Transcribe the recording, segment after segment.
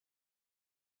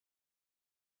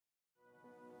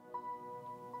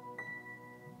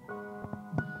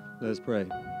Let us pray.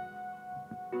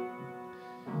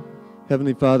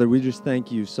 Heavenly Father, we just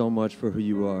thank you so much for who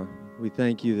you are. We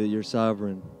thank you that you're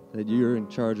sovereign, that you're in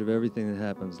charge of everything that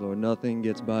happens, Lord. Nothing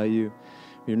gets by you.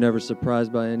 You're never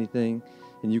surprised by anything,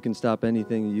 and you can stop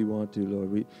anything that you want to,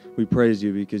 Lord. We praise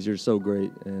you because you're so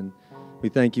great, and we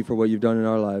thank you for what you've done in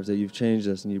our lives, that you've changed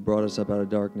us and you brought us up out of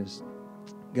darkness.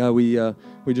 God, we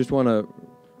just want to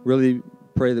really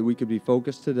pray that we could be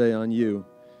focused today on you.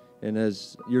 And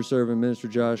as your servant, Minister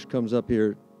Josh, comes up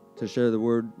here to share the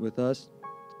word with us,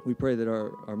 we pray that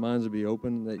our minds will be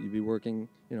open, that you be working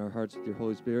in our hearts with your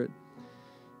Holy Spirit.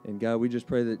 And God, we just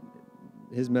pray that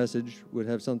his message would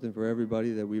have something for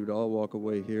everybody, that we would all walk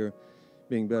away here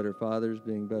being better fathers,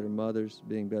 being better mothers,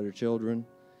 being better children,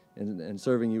 and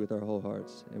serving you with our whole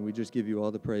hearts. And we just give you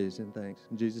all the praise and thanks.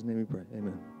 In Jesus' name we pray.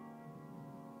 Amen.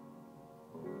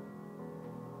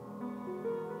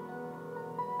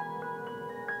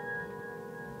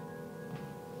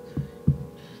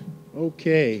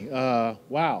 Okay,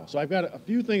 wow. So I've got a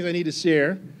few things I need to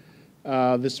share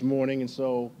this morning, and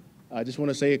so I just want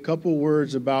to say a couple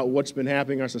words about what's been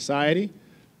happening in our society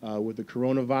with the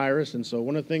coronavirus. And so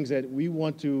one of the things that we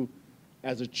want to,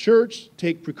 as a church,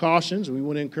 take precautions, and we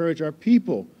want to encourage our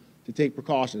people to take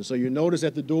precautions. So you notice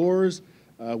at the doors,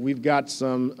 we've got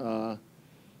some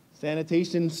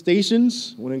sanitation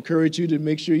stations. I want to encourage you to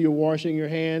make sure you're washing your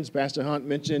hands. Pastor Hunt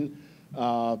mentioned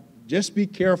just be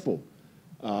careful.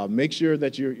 Make sure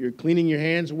that you're cleaning your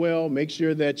hands well. Make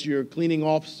sure that you're cleaning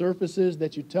off surfaces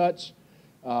that you touch.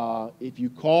 If you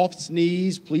cough,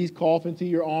 sneeze, please cough into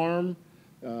your arm,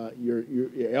 your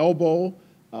elbow.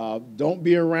 Don't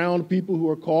be around people who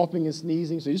are coughing and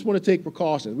sneezing. So you just want to take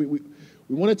precautions.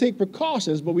 We want to take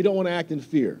precautions, but we don't want to act in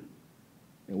fear.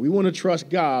 And we want to trust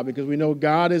God because we know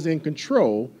God is in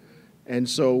control. And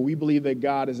so we believe that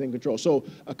God is in control. So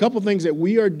a couple things that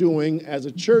we are doing as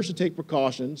a church to take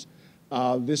precautions.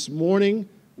 This morning,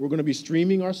 we're going to be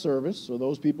streaming our service. So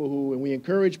those people who, and we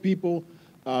encourage people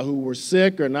who were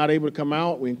sick or not able to come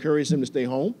out, we encourage them to stay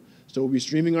home. So we'll be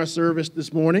streaming our service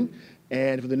this morning.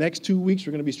 And for the next 2 weeks,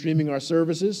 we're going to be streaming our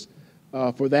services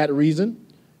for that reason.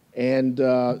 And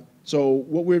so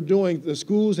what we're doing, the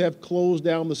schools have closed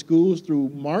down the schools through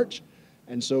March.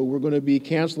 And so we're going to be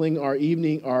canceling our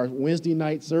Wednesday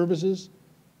night services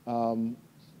the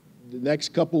next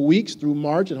couple weeks through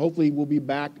March. And hopefully we'll be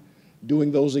back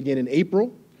doing those again in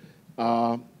April.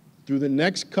 Through the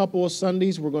next couple of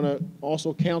Sundays, we're going to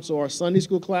also cancel our Sunday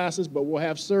school classes, but we'll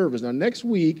have service. Now, next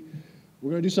week, we're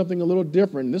going to do something a little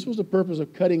different. And this was the purpose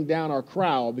of cutting down our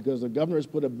crowd because the governor has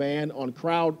put a ban on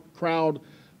crowd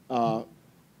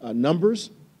numbers.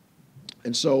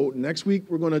 And so next week,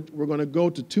 we're going to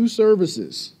go to 2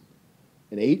 services,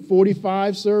 an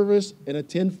 8:45 service and a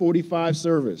 10:45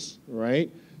 service,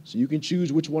 right? So you can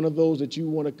choose which one of those that you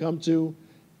want to come to.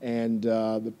 And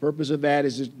the purpose of that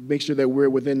is to make sure that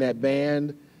we're within that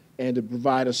band and to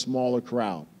provide a smaller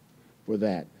crowd for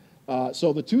that.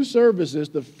 So the 2 services,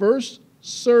 the first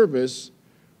service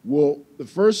will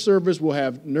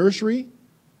have nursery,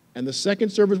 and the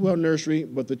second service will have nursery,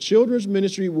 but the children's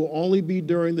ministry will only be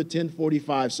during the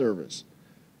 10:45 service,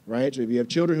 right? So if you have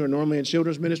children who are normally in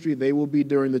children's ministry, they will be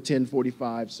during the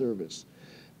 10:45 service.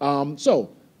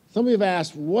 Some of you have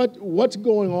asked, what's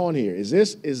going on here? Is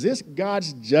this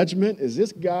God's judgment? Is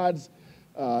this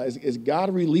is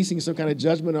God releasing some kind of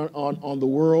judgment on the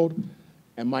world?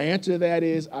 And my answer to that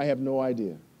is, I have no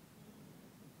idea.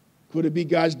 Could it be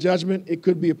God's judgment? It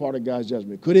could be a part of God's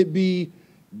judgment. Could it be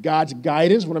God's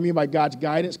guidance? What I mean by God's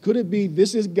guidance, could it be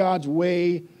this is God's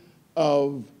way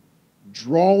of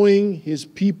drawing his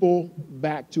people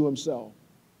back to himself?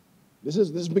 This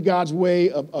is God's way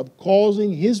of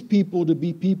causing his people to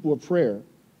be people of prayer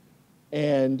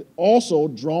and also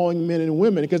drawing men and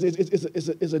women, because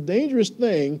it's a dangerous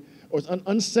thing, or it's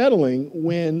unsettling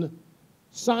when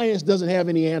science doesn't have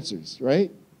any answers,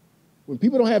 right? When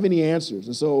people don't have any answers.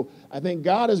 And so I think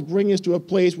God is bringing us to a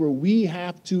place where we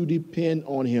have to depend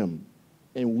on him,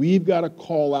 and we've got to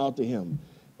call out to him.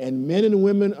 And men and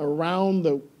women around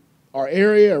our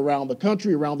area, around the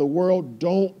country, around the world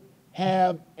don't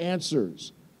have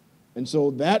answers. And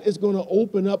so that is going to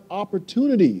open up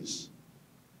opportunities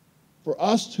for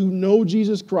us who know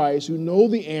Jesus Christ, who know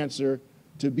the answer,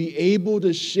 to be able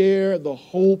to share the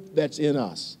hope that's in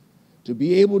us, to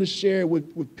be able to share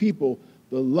with people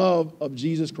the love of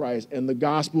Jesus Christ and the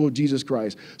gospel of Jesus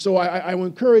Christ. So I will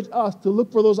encourage us to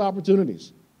look for those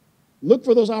opportunities. Look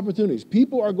for those opportunities.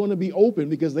 People are going to be open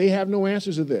because they have no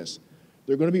answers to this.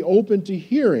 They're going to be open to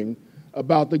hearing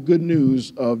about the good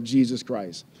news of Jesus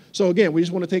Christ. So again, we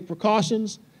just want to take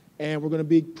precautions, and we're going to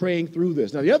be praying through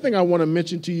this. Now, the other thing I want to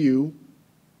mention to you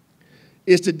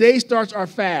is today starts our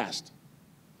fast.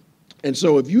 And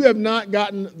so if you have not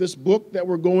gotten this book that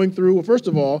we're going through, well, first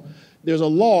of all, there's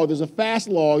a fast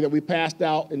log that we passed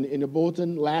out in the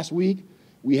bulletin last week.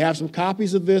 We have some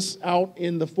copies of this out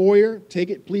in the foyer.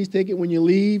 Please take it when you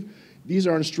leave. These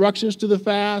are instructions to the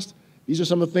fast. These are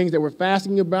some of the things that we're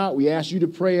fasting about. We ask you to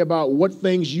pray about what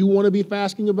things you want to be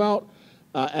fasting about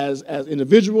as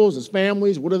individuals, as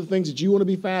families. What are the things that you want to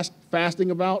be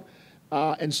fasting about?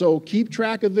 And so keep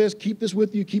track of this. Keep this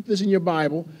with you. Keep this in your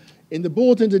Bible. In the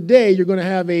bulletin today, you're going to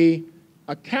have a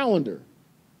calendar,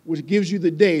 which gives you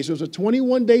the day. So it's a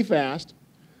 21-day fast,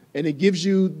 and it gives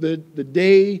you the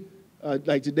day,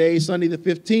 like today, Sunday the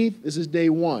 15th. This is day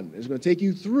 1. It's going to take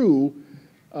you through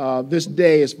this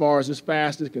day as far as this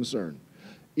fast is concerned.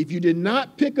 If you did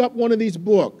not pick up one of these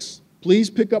books, please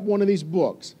pick up one of these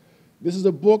books. This is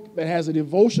a book that has a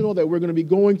devotional that we're going to be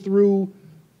going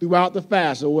throughout the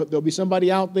fast. So there'll be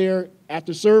somebody out there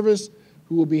after service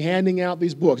who will be handing out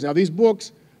these books. Now, these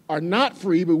books are not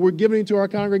free, but we're giving them to our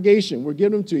congregation. We're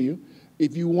giving them to you.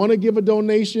 If you want to give a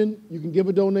donation, you can give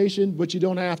a donation, but you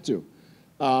don't have to.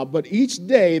 But each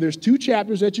day, there's 2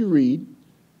 chapters that you read,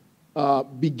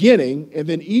 beginning, and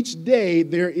then each day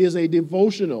there is a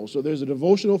devotional. So there's a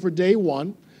devotional for day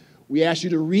 1. We ask you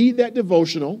to read that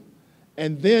devotional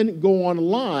and then go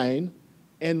online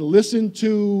and listen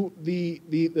to the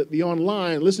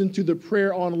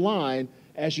prayer online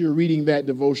as you're reading that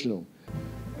devotional.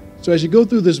 So as you go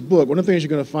through this book, one of the things you're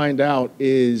going to find out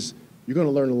is you're going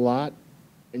to learn a lot,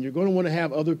 and you're going to want to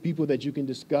have other people that you can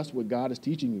discuss what God is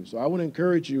teaching you. So I want to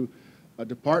encourage you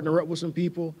to partner up with some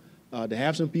people, to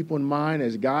have some people in mind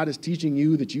as God is teaching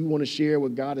you, that you want to share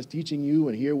what God is teaching you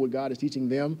and hear what God is teaching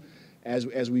them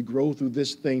as we grow through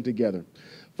this thing together.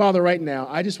 Father, right now,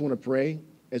 I just want to pray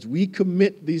as we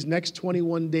commit these next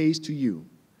 21 days to you.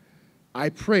 I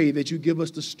pray that you give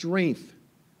us the strength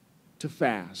to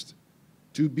fast,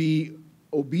 to be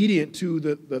obedient to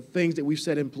the things that we've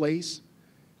set in place.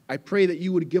 I pray that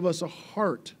you would give us a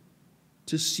heart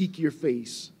to seek your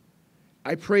face.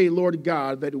 I pray, Lord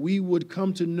God, that we would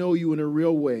come to know you in a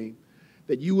real way,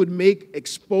 that you would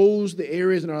expose the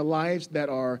areas in our lives that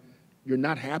you're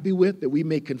not happy with, that we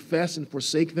may confess and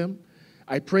forsake them.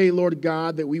 I pray, Lord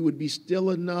God, that we would be still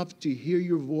enough to hear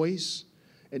your voice,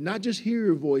 and not just hear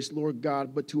your voice, Lord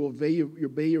God, but to obey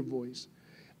your voice.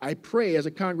 I pray as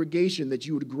a congregation that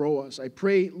you would grow us. I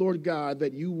pray, Lord God,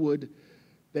 that you would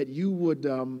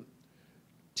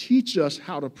teach us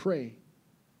how to pray.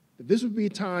 That this would be a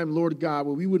time, Lord God,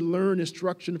 where we would learn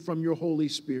instruction from your Holy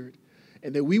Spirit,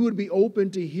 and that we would be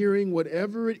open to hearing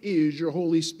whatever it is your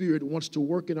Holy Spirit wants to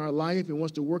work in our life and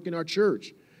wants to work in our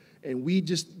church. And we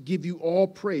just give you all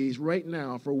praise right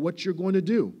now for what you're going to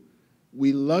do.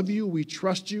 We love you, we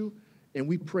trust you, and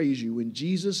we praise you. In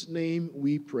Jesus' name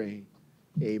we pray.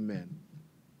 Amen.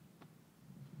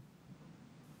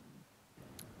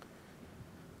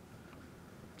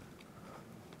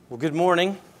 Well, good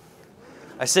morning.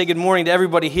 I say good morning to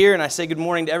everybody here, and I say good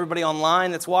morning to everybody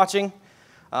online that's watching.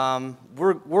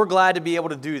 We're glad to be able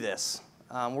to do this.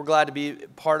 We're glad to be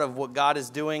part of what God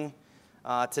is doing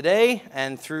today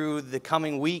and through the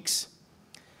coming weeks.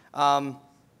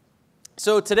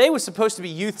 So today was supposed to be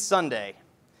Youth Sunday.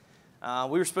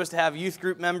 We were supposed to have youth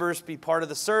group members be part of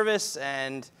the service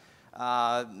and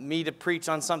me to preach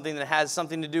on something that has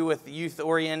something to do with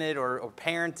youth-oriented or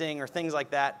parenting or things like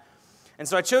that. And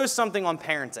so I chose something on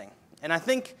parenting. And I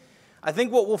think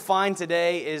what we'll find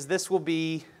today is this will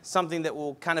be something that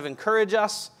will kind of encourage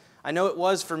us. I know it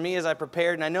was for me as I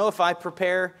prepared, and I know if I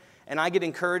prepare and I get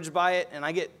encouraged by it and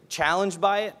I get challenged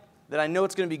by it, that I know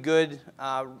it's going to be good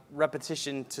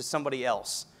repetition to somebody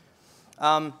else.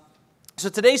 So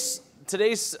today's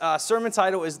sermon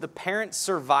title is The Parent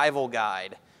Survival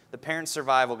Guide. The Parent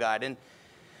Survival Guide. And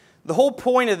the whole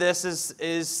point of this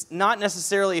is not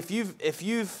necessarily if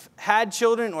you've had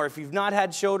children or if you've not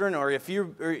had children or if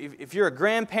you're a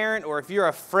grandparent or if you're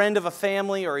a friend of a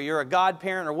family or you're a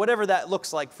godparent or whatever that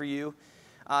looks like for you.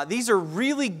 These are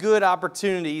really good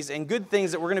opportunities and good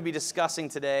things that we're going to be discussing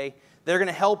today that are going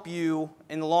to help you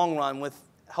in the long run with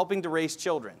helping to raise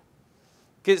children.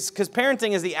 Because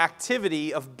parenting is the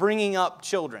activity of bringing up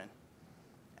children.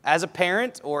 As a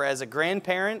parent or as a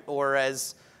grandparent or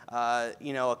as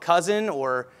a cousin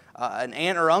or an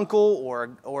aunt or uncle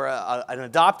or an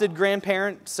adopted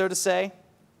grandparent, so to say.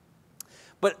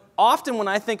 But often when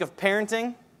I think of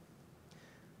parenting,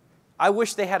 I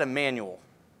wish they had a manual.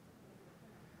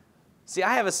 See,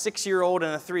 I have a 6-year-old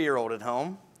and a 3-year-old at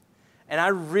home, and I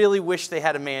really wish they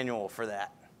had a manual for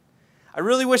that. I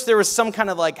really wish there was some kind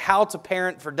of like how to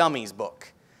parent for dummies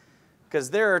book, because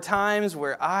there are times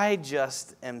where I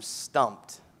just am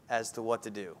stumped as to what to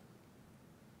do.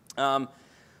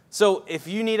 So if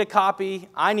you need a copy,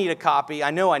 I need a copy.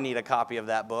 I know I need a copy of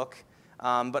that book.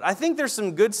 But I think there's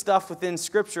some good stuff within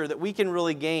Scripture that we can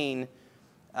really gain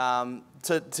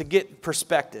to get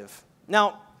perspective.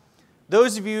 Now,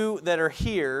 those of you that are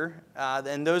here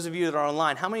and those of you that are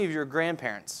online, how many of you are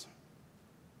grandparents?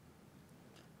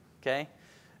 Okay?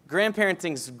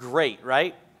 Grandparenting's great,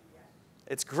 right?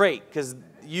 It's great because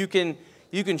you can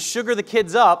sugar the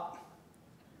kids up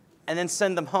and then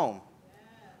send them home,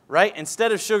 right?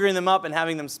 Instead of sugaring them up and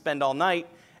having them spend all night,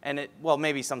 and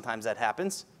maybe sometimes that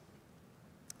happens.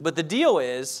 But the deal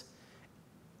is,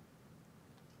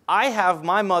 I have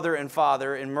my mother and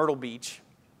father in Myrtle Beach,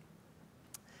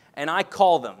 and I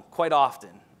call them quite often.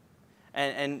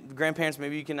 And grandparents,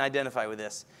 maybe you can identify with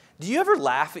this. Do you ever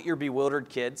laugh at your bewildered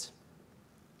kids?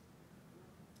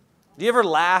 Do you ever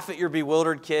laugh at your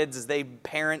bewildered kids as they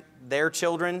parent their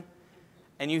children?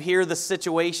 And you hear the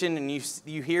situation, and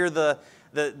you hear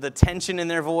the tension in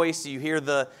their voice, you hear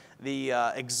the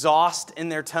exhaust in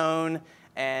their tone,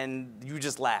 and you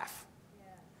just laugh.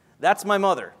 That's my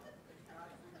mother.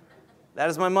 That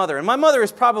is my mother. And my mother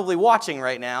is probably watching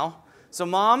right now. So,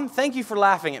 Mom, thank you for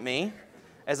laughing at me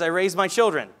as I raise my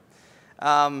children.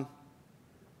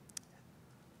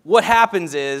 What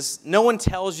happens is no one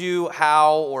tells you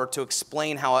how or to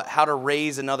explain how to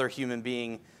raise another human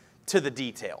being to the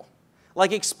detail.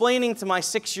 Like explaining to my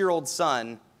 6-year-old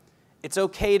son, it's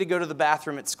okay to go to the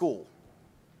bathroom at school.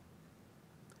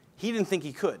 He didn't think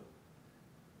he could.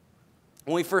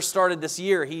 When we first started this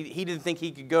year, he didn't think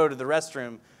he could go to the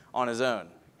restroom on his own.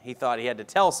 He thought he had to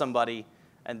tell somebody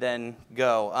and then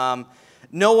go.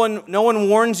 No one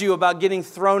warns you about getting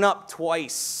thrown up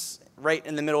twice right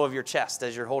in the middle of your chest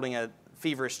as you're holding a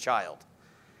feverish child.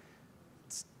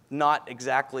 It's not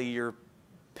exactly your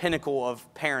pinnacle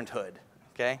of parenthood,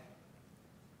 okay?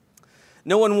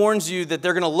 No one warns you that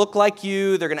they're going to look like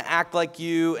you, they're going to act like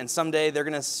you, and someday they're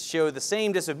going to show the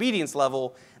same disobedience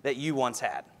level that you once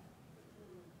had.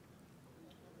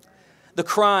 The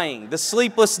crying, the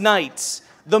sleepless nights,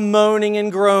 the moaning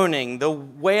and groaning, the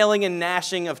wailing and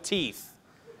gnashing of teeth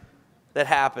that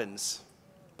happens.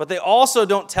 But they also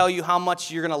don't tell you how much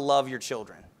you're going to love your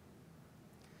children.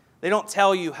 They don't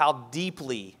tell you how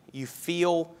deeply you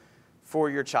feel for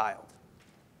your child.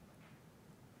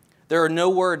 There are no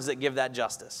words that give that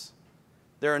justice.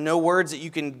 There are no words that you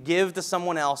can give to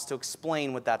someone else to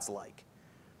explain what that's like.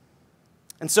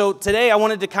 And so today I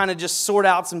wanted to kind of just sort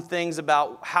out some things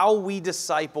about how we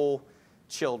disciple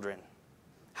children.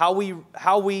 How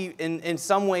we in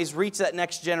some ways reach that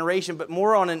next generation, but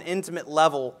more on an intimate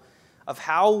level of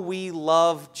how we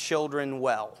love children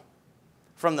well.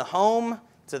 From the home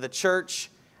to the church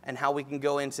and how we can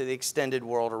go into the extended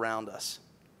world around us.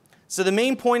 So the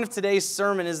main point of today's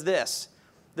sermon is this.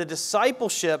 The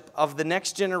discipleship of the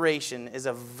next generation is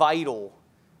a vital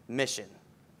mission.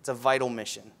 It's a vital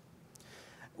mission.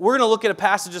 We're going to look at a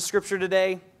passage of Scripture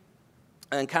today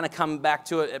and kind of come back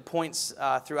to it at points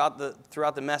throughout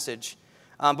the message.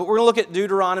 But we're going to look at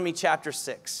Deuteronomy chapter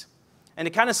 6. And to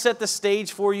kind of set the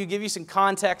stage for you, give you some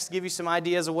context, give you some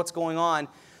ideas of what's going on,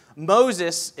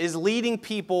 Moses is leading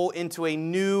people into a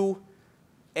new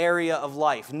area of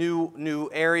life, new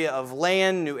area of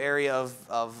land, new area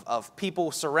of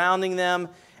people surrounding them.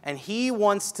 And he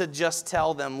wants to just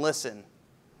tell them, listen,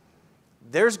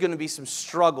 there's going to be some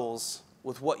struggles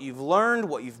with what you've learned,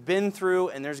 what you've been through,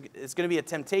 and it's going to be a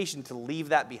temptation to leave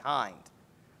that behind.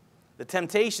 The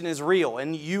temptation is real,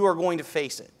 and you are going to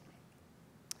face it.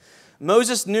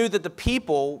 Moses knew that the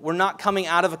people were not coming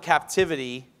out of a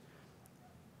captivity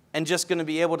and just going to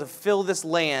be able to fill this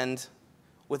land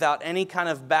without any kind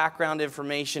of background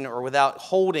information or without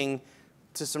holding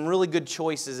to some really good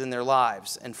choices in their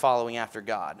lives and following after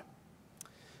God.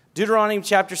 Deuteronomy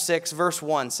chapter 6, verse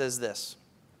 1 says this.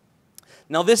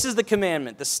 Now this is the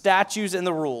commandment, the statutes and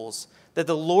the rules that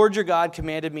the Lord your God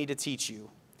commanded me to teach you,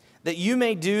 that you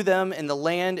may do them in the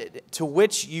land to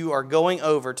which you are going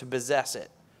over to possess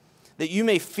it, that you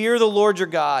may fear the Lord your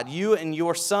God, you and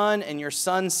your son and your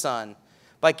son's son,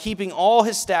 by keeping all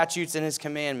his statutes and his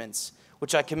commandments,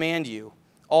 which I command you,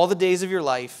 all the days of your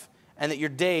life, and that your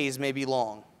days may be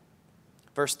long.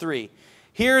 Verse 3,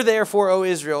 hear therefore, O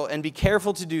Israel, and be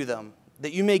careful to do them,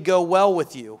 that you may go well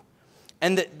with you,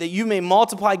 and that you may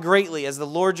multiply greatly as the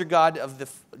Lord your God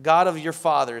of your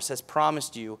fathers has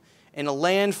promised you, in a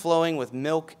land flowing with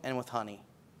milk and with honey.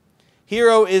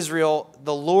 Hear, O Israel,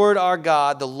 the Lord our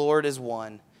God, the Lord is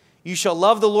one. You shall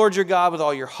love the Lord your God with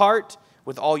all your heart,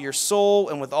 with all your soul,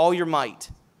 and with all your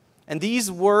might. And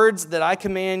these words that I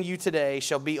command you today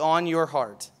shall be on your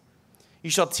heart. You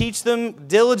shall teach them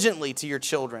diligently to your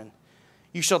children.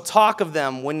 You shall talk of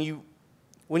them when you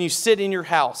when you sit in your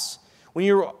house, when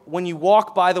you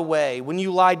walk by the way, when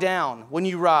you lie down, when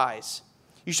you rise.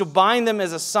 You shall bind them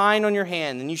as a sign on your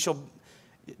hand, and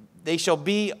they shall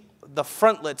be the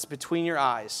frontlets between your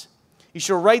eyes. You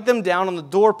shall write them down on the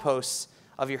doorposts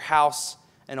of your house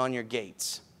and on your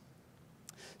gates.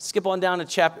 Skip on down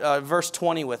to verse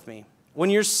 20 with me. When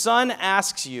your son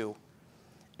asks you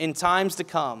in times to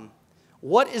come,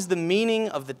 what is the meaning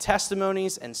of the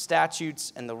testimonies and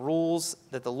statutes and the rules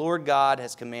that the Lord God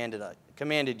has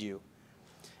commanded you?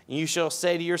 And you shall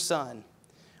say to your son,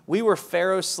 we were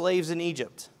Pharaoh's slaves in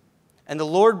Egypt, and the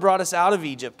Lord brought us out of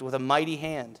Egypt with a mighty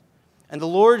hand. And the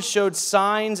Lord showed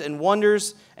signs and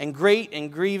wonders and great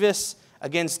and grievous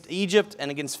against Egypt and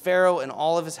against Pharaoh and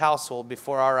all of his household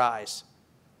before our eyes.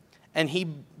 And he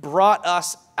brought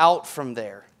us out from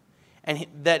there, and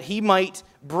that he might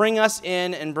bring us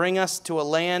in and bring us to a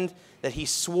land that he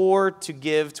swore to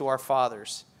give to our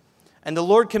fathers. And the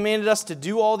Lord commanded us to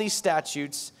do all these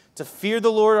statutes, to fear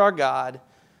the Lord our God,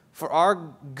 for our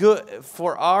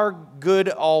good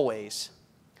always,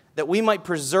 that we might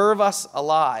preserve us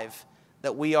alive,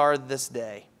 that we are this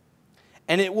day.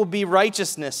 And it will be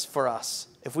righteousness for us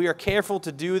if we are careful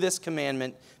to do this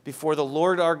commandment before the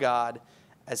Lord our God,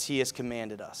 as he has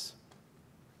commanded us.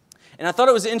 And I thought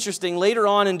it was interesting, later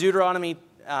on in Deuteronomy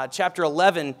chapter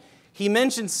 11, he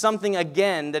mentions something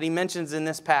again that he mentions in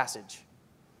this passage.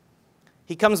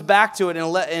 He comes back to it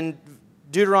in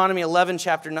Deuteronomy 11,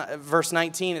 verse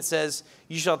 19. It says,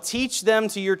 you shall teach them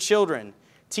to your children,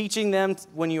 teaching them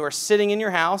when you are sitting in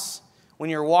your house, when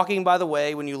you're walking by the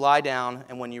way, when you lie down,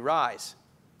 and when you rise.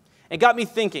 It got me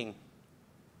thinking.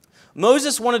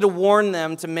 Moses wanted to warn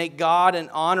them to make God and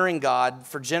honoring God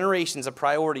for generations a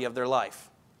priority of their life.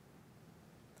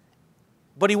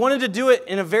 But he wanted to do it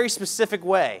in a very specific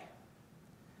way.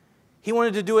 He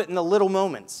wanted to do it in the little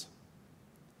moments.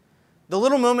 The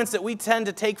little moments that we tend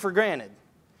to take for granted.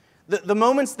 The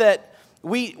moments that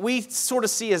we sort of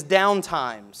see as down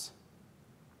times.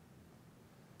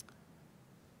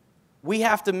 We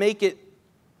have to make it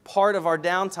part of our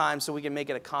downtime so we can make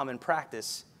it a common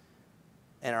practice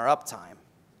in our uptime.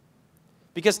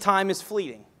 Because time is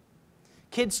fleeting.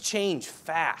 Kids change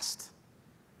fast.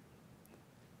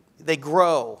 They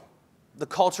grow. The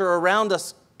culture around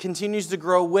us continues to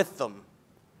grow with them.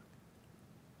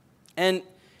 And,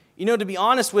 to be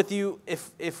honest with you,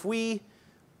 if we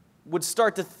would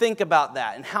start to think about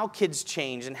that and how kids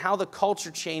change and how the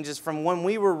culture changes from when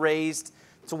we were raised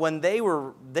to when they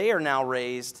are now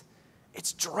raised,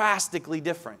 it's drastically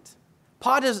different.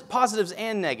 Positives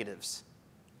and negatives.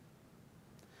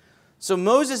 So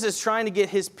Moses is trying to get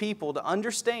his people to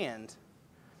understand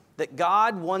that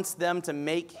God wants them to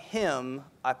make him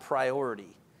a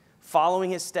priority,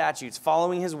 following his statutes,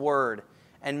 following his word,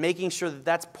 and making sure that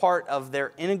that's part of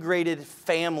their integrated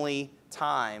family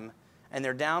time and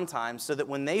their downtime, so that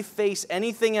when they face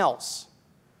anything else,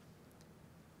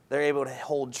 they're able to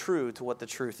hold true to what the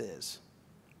truth is.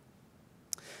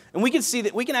 And we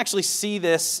can actually see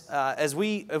this as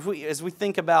we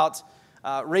think about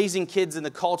raising kids in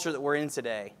the culture that we're in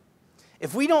today.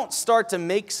 If we don't start to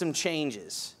make some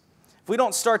changes,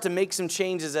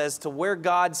 as to where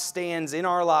God stands in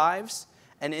our lives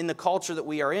and in the culture that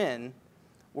we are in,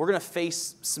 we're going to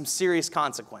face some serious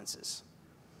consequences.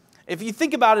 If you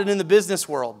think about it in the business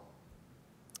world,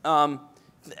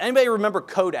 anybody remember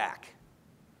Kodak?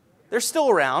 They're still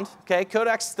around, okay?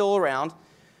 Kodak's still around.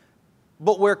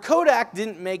 But where Kodak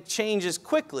didn't make changes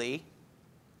quickly,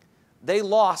 they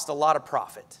lost a lot of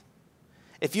profit.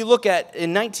 If you look at,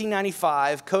 in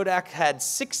 1995, Kodak had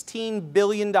 $16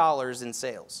 billion in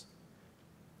sales.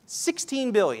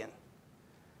 $16 billion.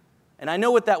 And I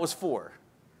know what that was for.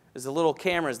 It was the little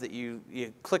cameras that you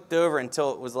clicked over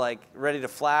until it was like ready to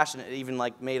flash, and it even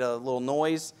like made a little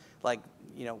noise, like,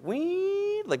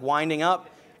 wee, like winding up,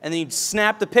 and then you'd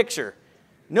snap the picture.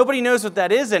 Nobody knows what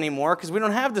that is anymore because we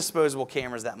don't have disposable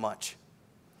cameras that much.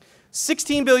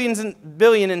 $16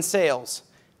 billion in sales.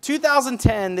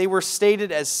 2010, they were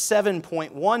stated as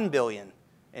 $7.1 billion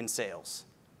in sales.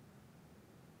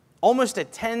 Almost a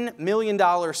 $10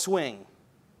 million swing,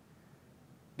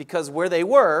 because where they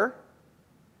were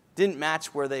didn't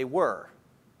match where they were.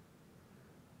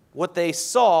 What they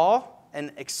saw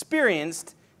and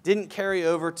experienced didn't carry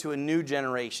over to a new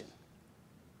generation.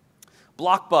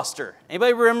 Blockbuster.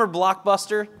 Anybody remember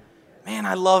Blockbuster? Man,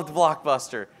 I loved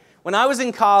Blockbuster. When I was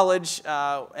in college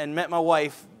and met my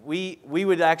wife, we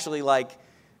would actually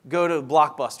go to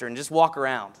Blockbuster and just walk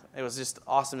around. It was just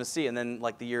awesome to see. And then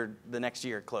the next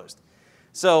year it closed.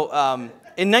 So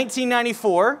in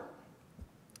 1994,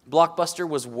 Blockbuster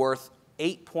was worth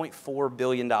 $8.4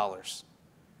 billion.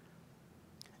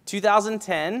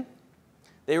 2010,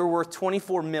 They were worth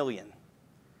 $24 million,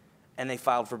 and they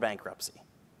filed for bankruptcy.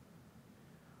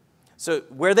 So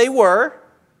where they were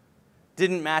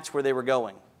didn't match where they were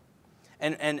going.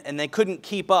 And they couldn't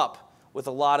keep up with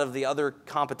a lot of the other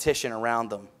competition around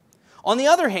them. On the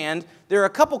other hand, there are a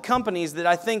couple companies that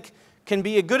I think can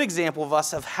be a good example of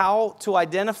us of how to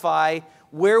identify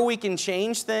where we can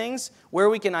change things, where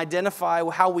we can identify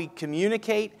how we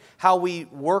communicate, how we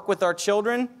work with our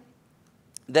children,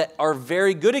 that are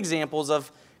very good examples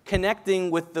of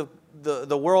connecting with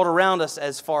the world around us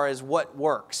as far as what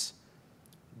works.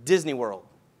 Disney World.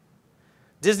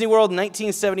 Disney World in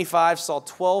 1975 saw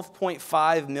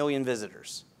 12.5 million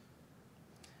visitors.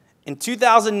 In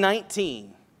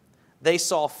 2019, they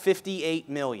saw 58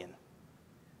 million.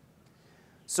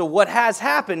 So what has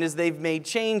happened is they've made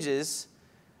changes.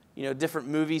 You know, different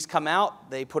movies come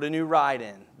out, they put a new ride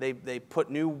in. They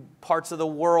put new parts of the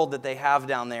world that they have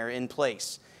down there in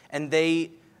place. And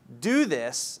they do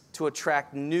this to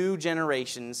attract new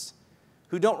generations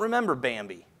who don't remember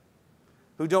Bambi,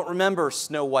 who don't remember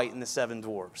Snow White and the Seven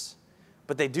Dwarfs.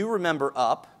 But they do remember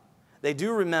Up, they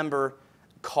do remember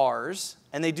Cars,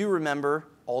 and they do remember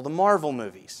all the Marvel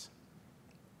movies.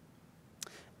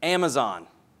 Amazon.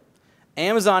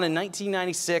 Amazon in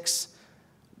 1996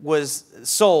 was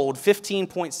sold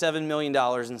 $15.7 million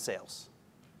in sales.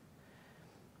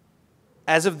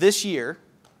 As of this year,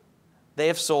 they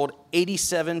have sold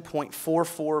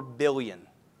 $87.44 billion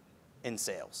in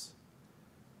sales.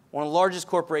 One of the largest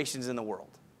corporations in the world.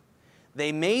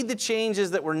 They made the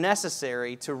changes that were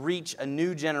necessary to reach a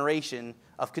new generation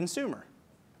of consumer,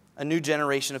 a new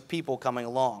generation of people coming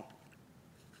along.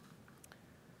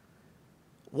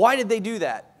 Why did they do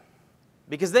that?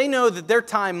 Because they know that their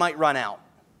time might run out.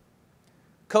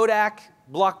 Kodak,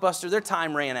 Blockbuster, their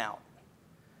time ran out.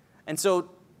 And so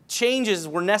changes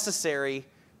were necessary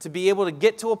to be able to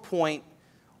get to a point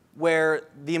where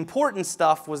the important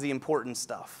stuff was the important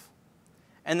stuff.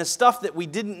 And the stuff that we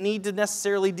didn't need to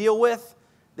necessarily deal with,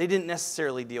 they didn't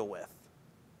necessarily deal with.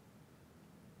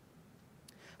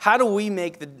 How do we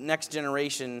make the next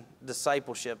generation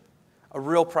discipleship a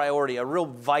real priority, a real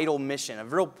vital mission, a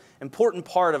real important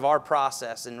part of our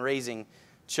process in raising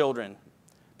children?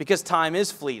 Because time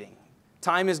is fleeting.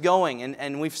 Time is going,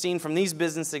 and we've seen from these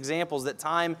business examples that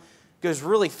time goes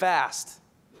really fast.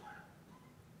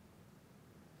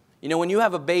 You know, when you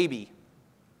have a baby,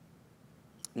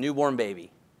 newborn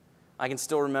baby, I can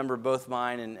still remember both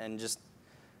mine and just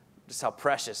how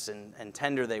precious and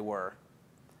tender they were.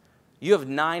 You have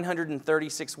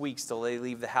 936 weeks till they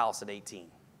leave the house at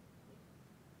 18.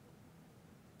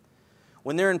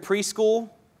 When they're in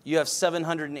preschool, you have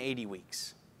 780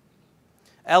 weeks.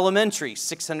 Elementary,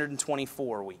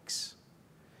 624 weeks.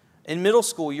 In middle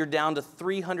school, you're down to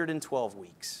 312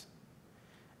 weeks.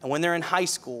 And when they're in high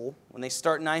school, when they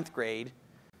start 9th grade,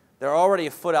 they're already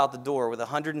a foot out the door with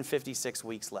 156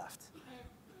 weeks left.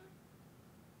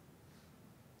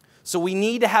 So we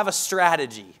need to have a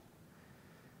strategy.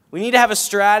 We need to have a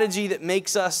strategy that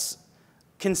makes us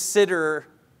consider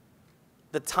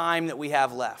the time that we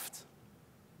have left,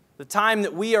 the time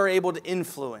that we are able to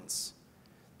influence.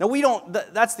 Now,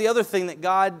 that's the other thing that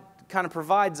God kind of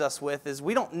provides us with, is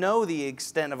we don't know the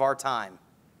extent of our time.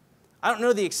 I don't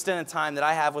know the extent of time that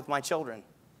I have with my children.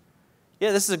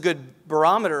 Yeah, this is a good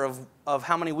barometer of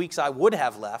how many weeks I would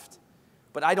have left,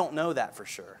 but I don't know that for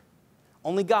sure.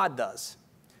 Only God does.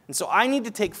 And so I need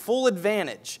to take full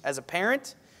advantage as a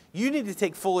parent. You need to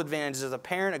take full advantage as a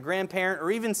parent, a grandparent,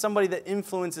 or even somebody that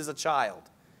influences a child,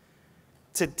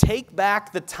 to take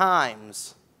back the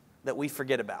times that we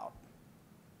forget about.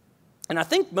 And I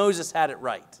think Moses had it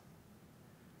right.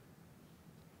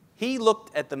 He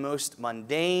looked at the most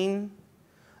mundane,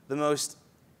 the most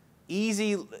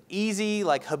easy,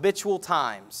 like habitual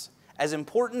times as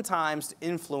important times to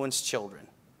influence children.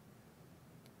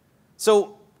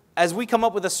 So as we come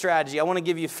up with a strategy, I want to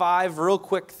give you 5 real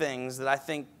quick things that I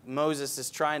think Moses is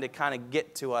trying to kind of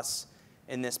get to us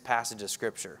in this passage of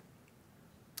Scripture.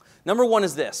 Number 1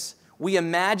 is this: we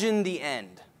imagine the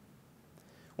end.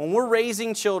 When we're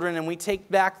raising children and we take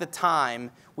back the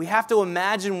time, we have to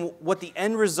imagine what the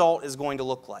end result is going to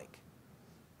look like.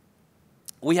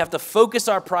 We have to focus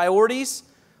our priorities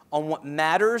on what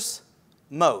matters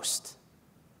most.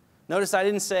 Notice I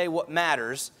didn't say what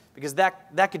matters, because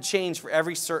that could change for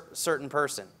every certain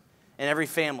person and every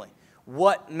family.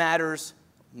 What matters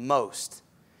most?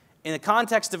 In the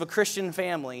context of a Christian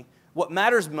family, what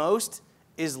matters most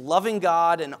is loving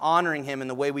God and honoring Him in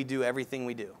the way we do everything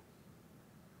we do.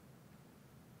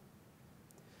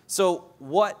 So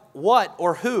what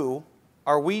or who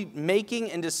are we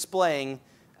making and displaying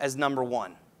as number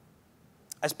 1?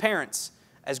 As parents,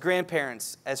 as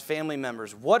grandparents, as family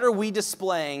members, what are we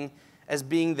displaying as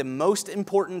being the most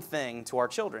important thing to our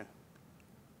children?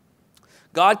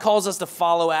 God calls us to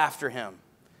follow after him.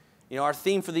 You know, our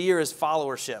theme for the year is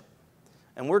followership.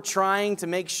 And we're trying to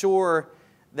make sure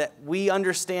that we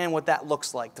understand what that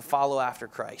looks like to follow after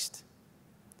Christ.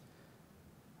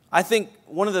 I think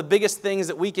one of the biggest things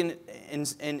that we can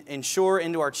ensure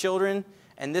into our children,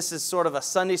 and this is sort of a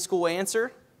Sunday school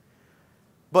answer,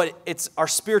 but it's our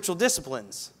spiritual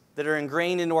disciplines that are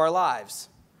ingrained into our lives.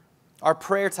 Our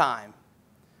prayer time.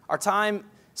 Our time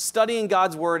studying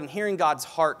God's word and hearing God's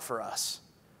heart for us.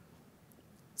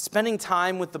 Spending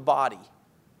time with the body.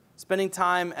 Spending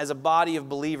time as a body of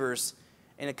believers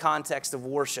in a context of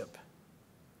worship.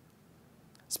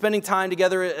 Spending time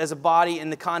together as a body in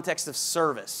the context of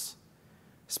service.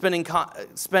 Spending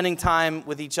time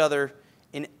with each other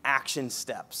in action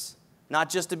steps. Not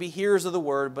just to be hearers of the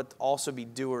word, but also be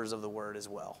doers of the word as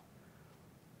well.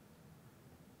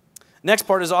 Next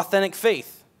part is authentic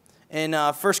faith. In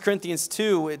 1 Corinthians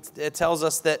 2, it tells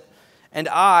us that, "And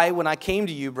I, when I came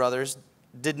to you, brothers,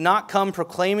 did not come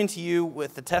proclaiming to you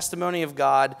with the testimony of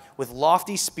God with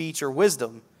lofty speech or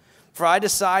wisdom, for I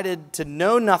decided to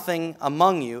know nothing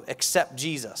among you except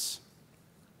Jesus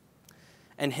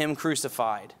and him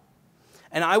crucified.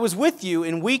 And I was with you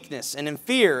in weakness and in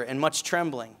fear and much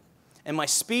trembling. And my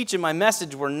speech and my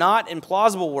message were not in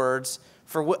plausible words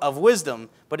of wisdom,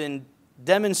 but in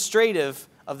demonstrative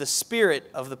of the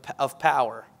Spirit of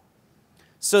power,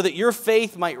 so that your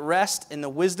faith might rest in the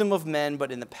wisdom of men, but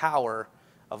in the power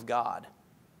of God."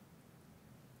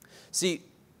 See,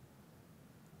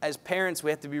 as parents,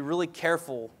 we have to be really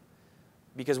careful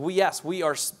because we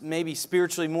are maybe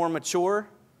spiritually more mature.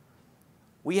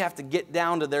 We have to get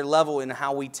down to their level in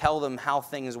how we tell them how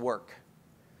things work.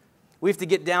 We have to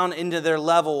get down into their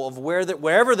level of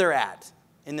wherever they're at,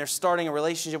 and they're starting a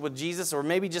relationship with Jesus, or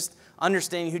maybe just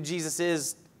understanding who Jesus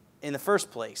is in the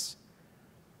first place.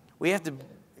 We have to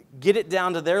get it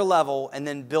down to their level and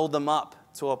then build them up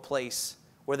to a place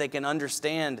where they can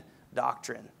understand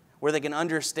doctrine, where they can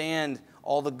understand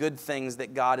all the good things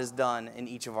that God has done in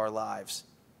each of our lives.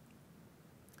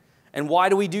 And why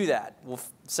do we do that? Well,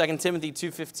 2 Timothy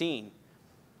 2:15.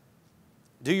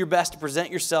 "Do your best to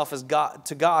present yourself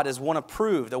to God as one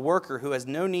approved, a worker who has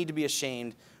no need to be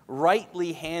ashamed,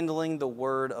 rightly handling the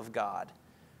word of God."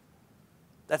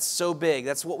 That's so big.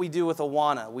 That's what we do with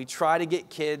Awana. We try to get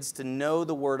kids to know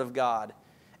the word of God.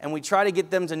 And we try to get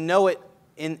them to know it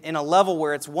in a level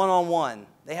where it's one-on-one.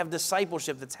 They have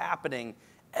discipleship that's happening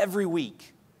every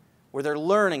week where they're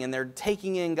learning and they're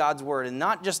taking in God's word, and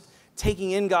not just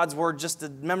taking in God's word just to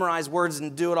memorize words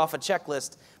and do it off a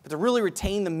checklist, but to really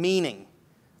retain the meaning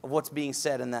of what's being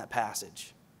said in that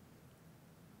passage.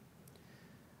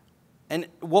 And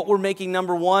what we're making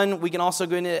number one, we can also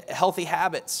go into healthy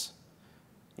habits.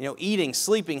 You know, eating,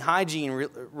 sleeping, hygiene,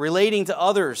 relating to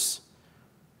others.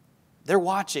 They're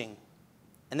watching,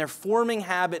 and they're forming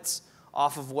habits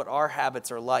off of what our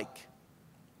habits are like.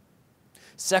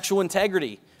 Sexual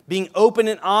integrity, being open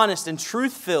and honest and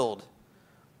truth-filled.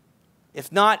 If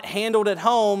not handled at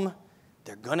home,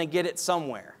 they're going to get it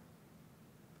somewhere.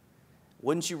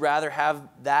 Wouldn't you rather have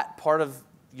that part of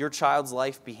your child's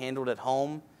life be handled at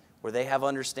home, where they have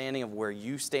understanding of where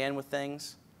you stand with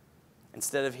things,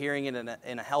 instead of hearing it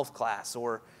in a health class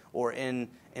or in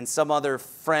some other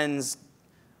friend's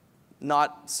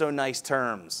not so nice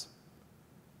terms?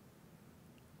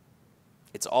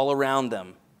 It's all around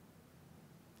them.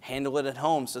 Handle it at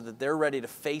home so that they're ready to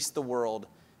face the world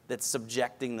that's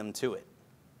subjecting them to it,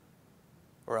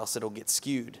 or else it'll get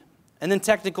skewed. And then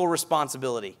technological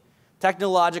responsibility.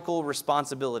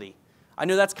 I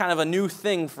know that's kind of a new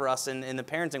thing for us in the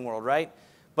parenting world, right?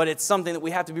 But it's something that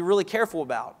we have to be really careful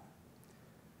about.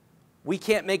 We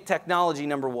can't make technology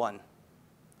number one.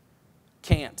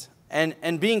 Can't.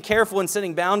 And being careful in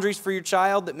setting boundaries for your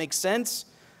child that make sense,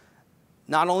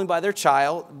 not only by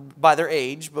their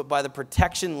age, but by the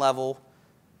protection level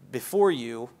before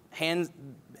you hand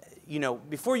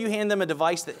them a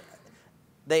device that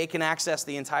they can access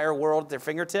the entire world at their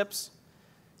fingertips.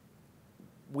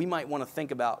 We might want to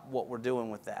think about what we're doing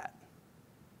with that.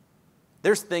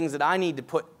 There's things that I need to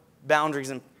put boundaries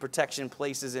and protection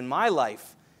places in my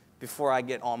life before I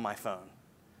get on my phone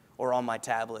or on my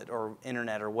tablet or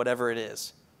internet or whatever it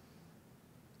is.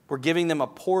 We're giving them a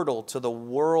portal to the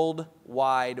World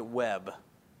Wide Web,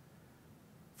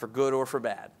 for good or for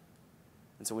bad.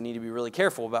 And so we need to be really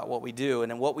careful about what we do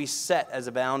and what we set as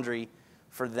a boundary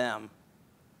for them.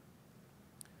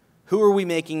 Who are we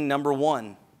making number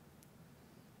one?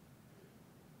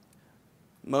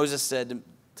 Moses said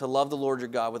to love the Lord your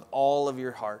God with all of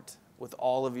your heart, with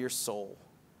all of your soul.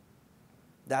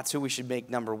 That's who we should make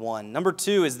number one. Number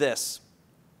two is this.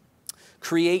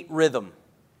 Create rhythm.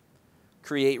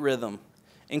 Create rhythm.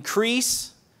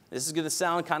 Increase, this is going to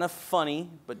sound kind of funny,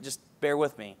 but just bear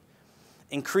with me.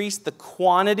 Increase the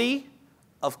quantity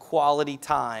of quality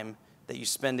time that you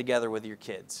spend together with your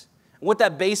kids. And what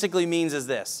that basically means is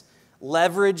this.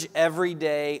 Leverage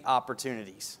everyday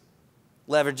opportunities.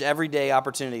 Leverage everyday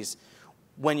opportunities.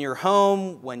 When you're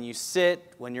home, when you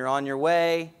sit, when you're on your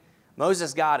way,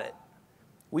 Moses got it.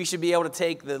 We should be able to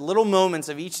take the little moments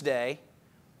of each day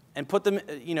and put them,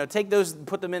 take those and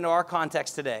put them into our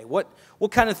context today. What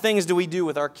kind of things do we do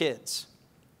with our kids?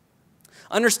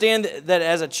 Understand that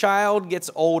as a child gets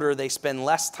older, they spend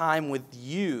less time with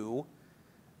you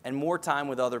and more time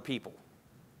with other people.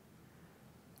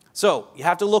 So you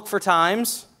have to look for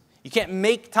times. You can't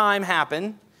make time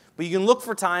happen, but you can look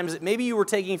for times that maybe you were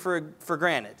taking for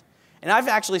granted. And I've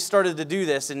actually started to do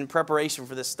this in preparation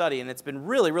for this study, and it's been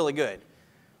really, really good.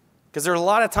 Because there are a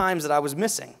lot of times that I was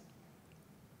missing.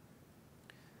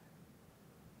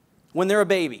 When they're a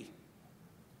baby,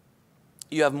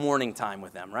 you have morning time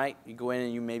with them, right? You go in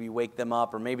and you maybe wake them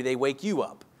up, or maybe they wake you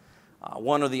up,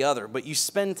 one or the other. But you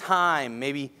spend time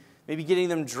maybe getting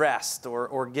them dressed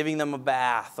or giving them a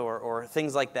bath or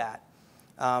things like that.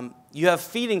 You have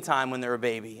feeding time when they're a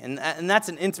baby, and that's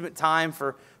an intimate time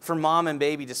for mom and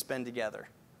baby to spend together.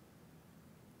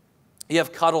 You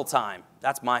have cuddle time.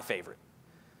 That's my favorite.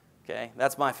 Okay,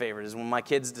 that's my favorite, is when my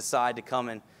kids decide to come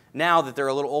and, now that they're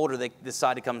a little older, they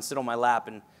decide to come and sit on my lap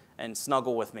and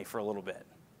snuggle with me for a little bit.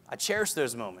 I cherish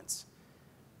those moments.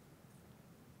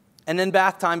 And then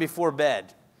bath time before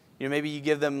bed. Maybe you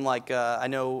give them I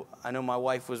know my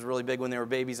wife was really big when they were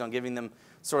babies on giving them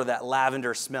sort of that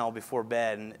lavender smell before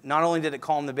bed. And not only did it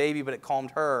calm the baby, but it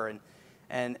calmed her.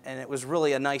 And it was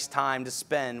really a nice time to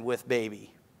spend with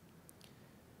baby.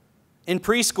 In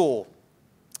preschool,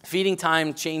 feeding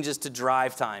time changes to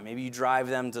drive time. Maybe you drive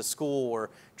them to school or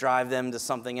drive them to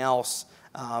something else.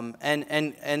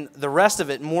 And the rest of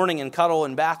it, morning and cuddle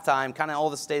and bath time, kind of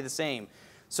all stay the same.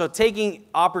 So taking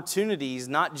opportunities,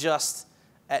 not just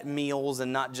at meals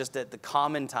and not just at the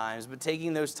common times, but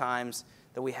taking those times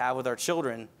that we have with our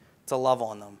children to love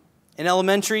on them. In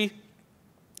elementary,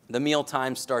 the meal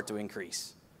times start to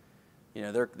increase.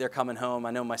 They're coming home. I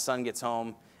know my son gets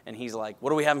home and he's like,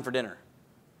 "What are we having for dinner?"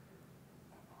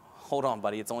 Hold on,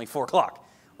 buddy, it's only 4 o'clock.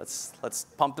 Let's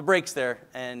pump the brakes there,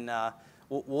 and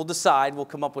we'll decide. We'll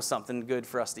come up with something good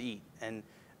for us to eat. And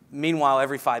meanwhile,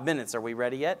 every 5 minutes, are we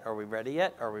ready yet? Are we ready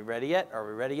yet? Are we ready yet? Are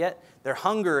we ready yet? Their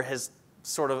hunger has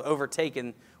sort of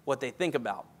overtaken what they think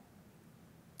about.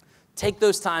 Take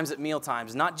those times at meal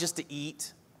times, not just to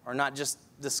eat or not just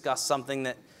discuss something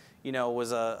that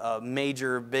was a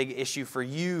major, big issue for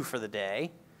you for the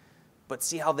day, but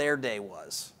see how their day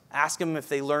was. Ask them if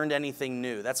they learned anything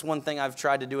new. That's one thing I've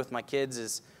tried to do with my kids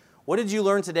is, what did you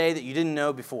learn today that you didn't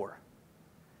know before?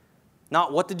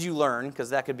 Not what did you learn,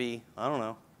 because that could be, I don't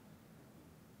know,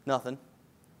 nothing.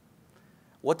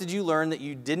 What did you learn that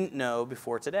you didn't know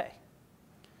before today?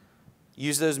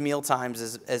 Use those meal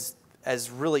times as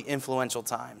really influential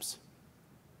times.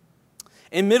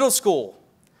 In middle school,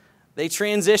 they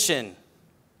transition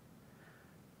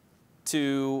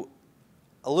to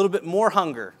a little bit more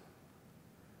hunger.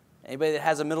 Anybody that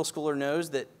has a middle schooler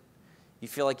knows that you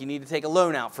feel like you need to take a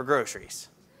loan out for groceries,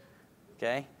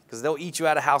 okay? Because they'll eat you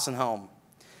out of house and home.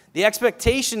 The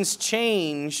expectations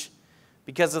change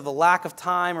because of the lack of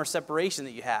time or separation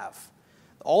that you have.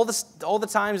 All the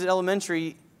times at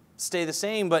elementary stay the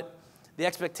same, but the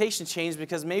expectations change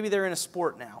because maybe they're in a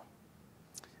sport now.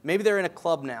 Maybe they're in a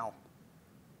club now.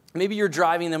 Maybe you're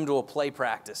driving them to a play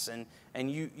practice and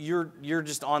you're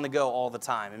just on the go all the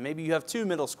time. And maybe you have 2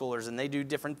 middle schoolers and they do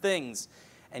different things.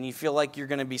 And you feel like you're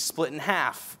going to be split in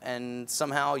half. And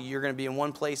somehow you're going to be in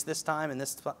one place this time and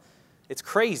this. It's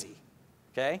crazy,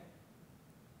 okay?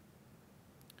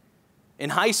 In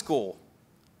high school,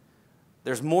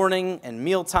 there's morning and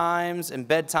meal times and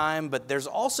bedtime. But there's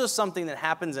also something that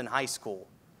happens in high school.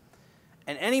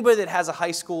 And anybody that has a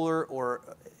high schooler or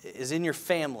is in your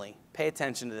family, pay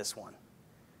attention to this one.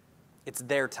 It's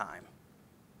their time.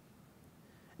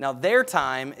 Now, their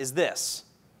time is this.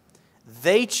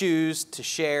 They choose to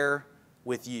share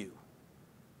with you.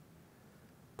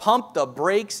 Pump the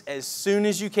brakes as soon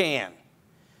as you can.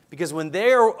 Because when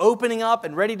they're opening up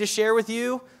and ready to share with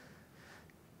you,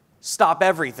 stop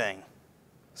everything.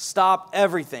 Stop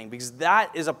everything. Because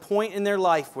that is a point in their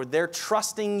life where they're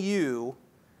trusting you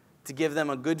to give them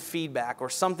a good feedback or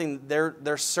something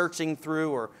they're searching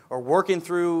through or working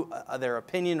through their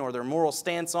opinion or their moral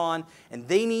stance on, and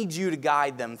they need you to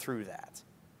guide them through that.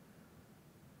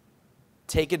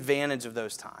 Take advantage of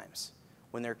those times.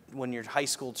 when your high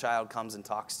school child comes and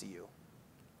talks to you.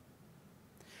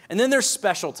 And then there's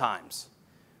special times.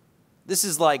 This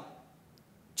is like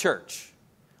church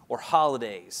or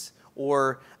holidays,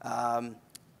 or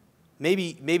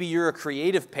maybe you're a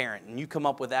creative parent and you come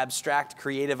up with abstract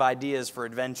creative ideas for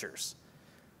adventures.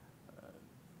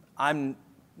 I'm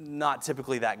not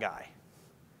typically that guy.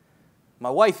 My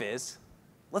wife is.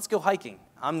 Let's go hiking.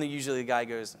 I'm usually the guy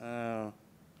who goes, oh,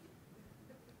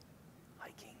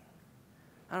 hiking.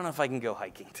 I don't know if I can go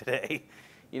hiking today.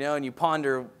 And you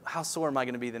ponder, how sore am I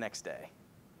going to be the next day?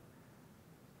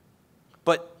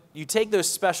 But you take those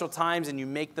special times and you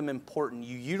make them important.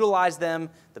 You utilize them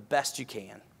the best you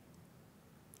can.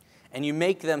 And you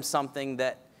make them something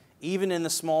that, even in the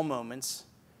small moments,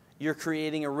 you're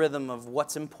creating a rhythm of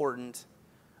what's important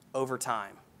over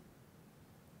time.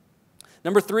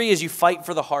 Number 3 is you fight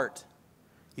for the heart.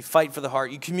 You fight for the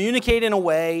heart. You communicate in a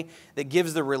way that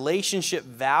gives the relationship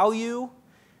value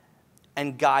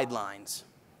and guidelines.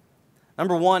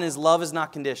 Number 1 is love is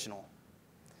not conditional.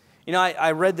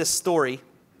 I read this story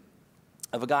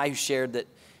of a guy who shared that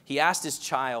he asked his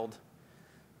child,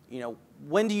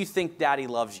 when do you think daddy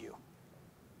loves you?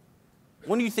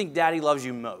 When do you think daddy loves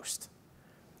you most?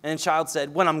 And the child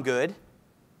said, when I'm good.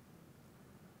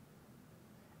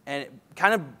 And it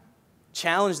kind of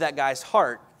challenged that guy's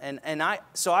heart. And I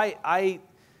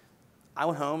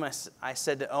went home. I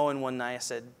said to Owen one night, I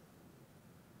said,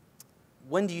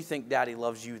 when do you think daddy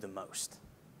loves you the most?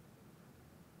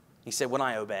 He said, when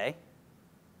I obey.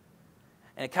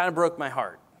 And it kind of broke my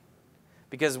heart.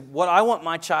 Because what I want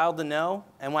my child to know,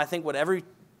 and I think what every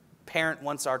parent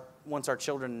wants our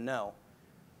children to know,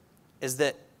 is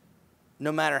that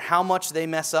no matter how much they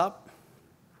mess up,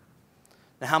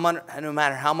 no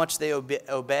matter how much they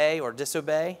obey or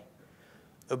disobey,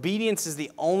 obedience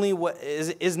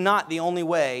is not the only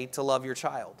way to love your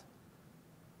child.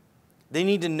 They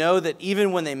need to know that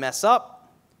even when they mess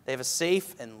up, they have a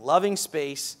safe and loving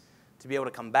space to be able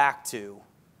to come back to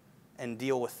and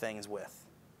deal with things with.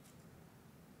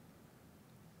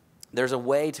 There's a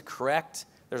way to correct.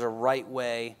 There's a right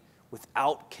way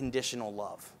without conditional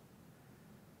love.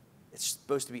 It's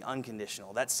supposed to be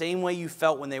unconditional. That same way you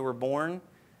felt when they were born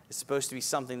is supposed to be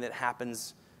something that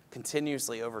happens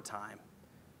continuously over time,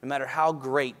 no matter how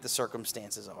great the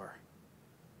circumstances are.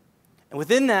 And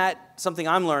within that, something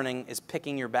I'm learning is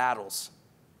picking your battles.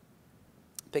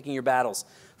 Picking your battles.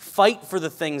 Fight for the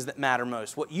things that matter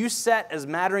most. What you set as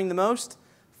mattering the most,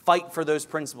 fight for those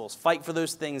principles. Fight for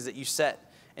those things that you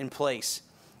set in place.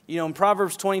 In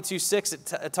Proverbs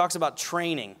 22:6, it talks about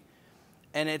training.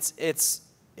 And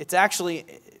it's actually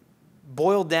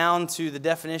boiled down to the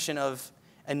definition of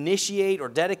initiate or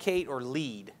dedicate or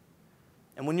lead.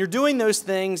 And when you're doing those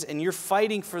things and you're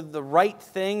fighting for the right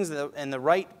things and the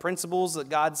right principles that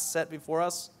God's set before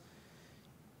us,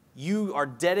 you are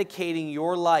dedicating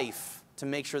your life to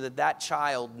make sure that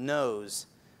child knows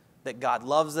that God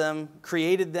loves them,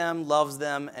 created them, loves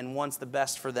them, and wants the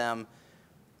best for them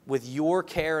with your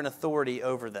care and authority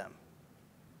over them.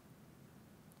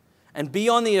 And be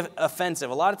on the offensive.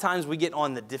 A lot of times we get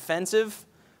on the defensive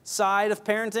side of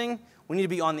parenting. We need to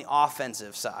be on the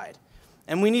offensive side.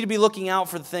 And we need to be looking out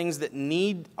for the things that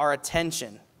need our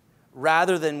attention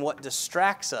rather than what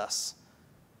distracts us.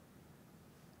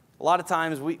 A lot of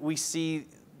times we see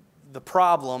the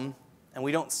problem and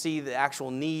we don't see the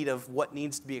actual need of what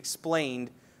needs to be explained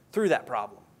through that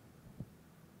problem.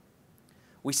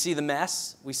 We see the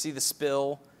mess, we see the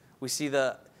spill, we see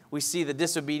the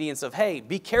disobedience of, hey,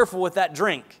 be careful with that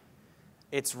drink.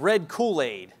 It's red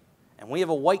Kool-Aid, and we have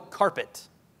a white carpet.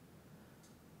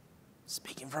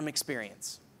 Speaking from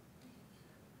experience.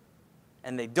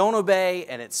 And they don't obey,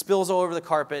 and it spills all over the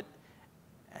carpet,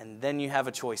 and then you have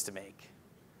a choice to make.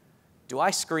 Do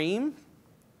I scream?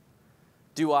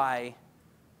 Do I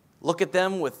look at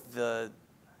them with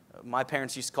my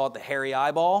parents used to call it the hairy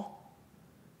eyeball?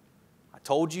 I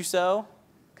told you so,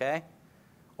 okay?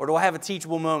 Or do I have a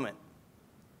teachable moment?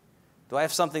 Do I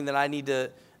have something that I need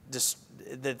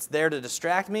that's there to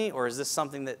distract me, or is this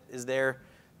something that is there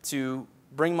to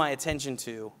bring my attention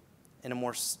to in a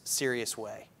more serious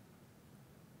way?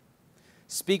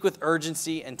 Speak with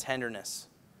urgency and tenderness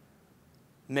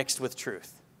mixed with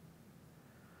truth.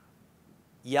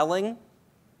 Yelling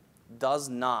does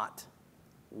not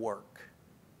work.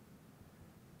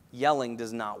 Yelling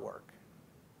does not work.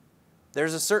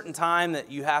 There's a certain time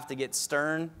that you have to get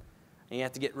stern and you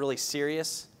have to get really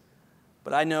serious.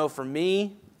 But I know for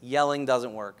me, yelling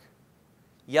doesn't work.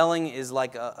 Yelling is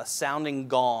like a sounding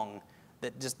gong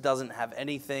that just doesn't have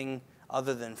anything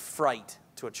other than fright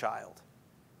to a child.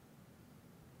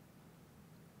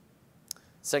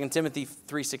 2 Timothy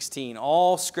 3:16,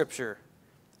 all Scripture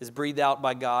is breathed out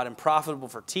by God and profitable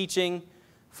for teaching,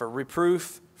 for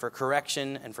reproof, for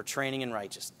correction, and for training in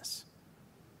righteousness.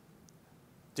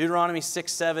 Deuteronomy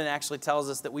 6:7 actually tells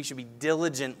us that we should be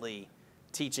diligently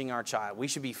teaching our child. We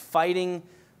should be fighting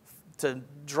to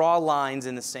draw lines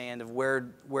in the sand of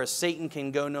where Satan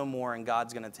can go no more and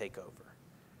God's going to take over.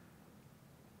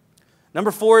 Number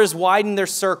 4 is widen their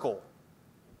circle.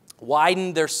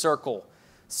 Widen their circle.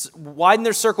 Widen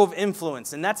their circle of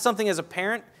influence. And that's something as a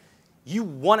parent you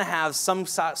want to have some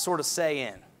sort of say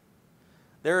in.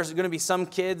 There's going to be some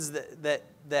kids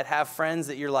that have friends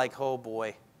that you're like, oh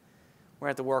boy, we're going to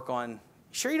have to work on.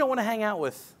 Sure you don't want to hang out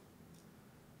with?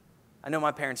 I know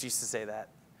my parents used to say that.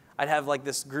 I'd have like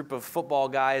this group of football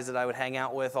guys that I would hang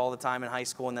out with all the time in high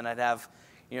school, and then I'd have,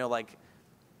 like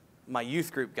my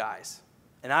youth group guys.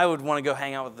 And I would want to go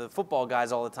hang out with the football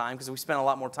guys all the time because we spent a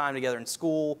lot more time together in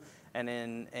school and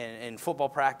in football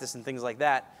practice and things like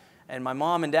that. And my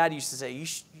mom and dad used to say,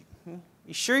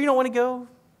 you sure you don't want to go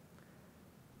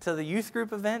to the youth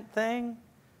group event thing?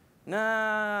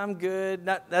 Nah, I'm good.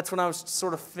 That's when I was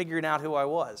sort of figuring out who I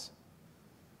was.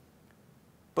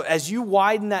 But as you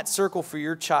widen that circle for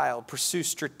your child, pursue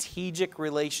strategic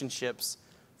relationships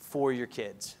for your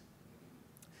kids.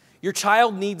 Your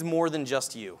child needs more than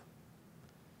just you.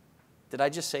 Did I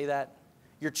just say that?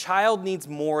 Your child needs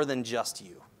more than just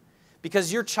you.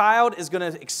 Because your child is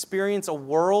going to experience a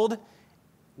world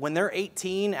when they're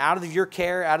 18, out of your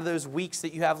care, out of those weeks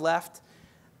that you have left,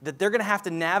 that they're going to have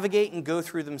to navigate and go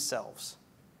through themselves.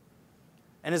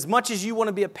 And as much as you want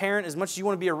to be a parent, as much as you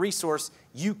want to be a resource,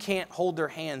 you can't hold their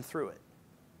hand through it.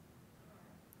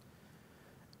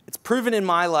 It's proven in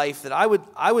my life that I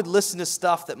would listen to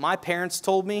stuff that my parents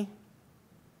told me.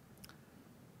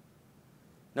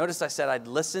 Notice I said I'd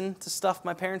listen to stuff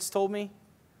my parents told me.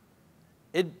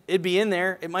 It'd be in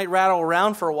there. It might rattle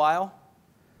around for a while.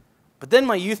 But then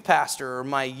my youth pastor or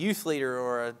my youth leader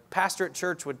or a pastor at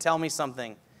church would tell me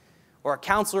something, or a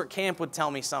counselor at camp would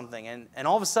tell me something, and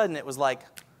all of a sudden it was like,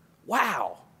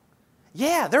 wow,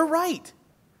 yeah, they're right.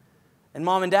 And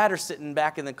mom and dad are sitting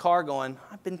back in the car going,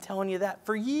 I've been telling you that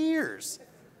for years.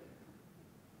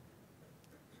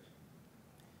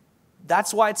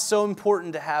 That's why it's so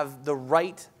important to have the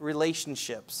right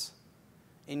relationships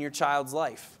in your child's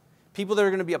life. People that are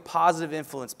going to be a positive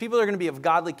influence. People that are going to be of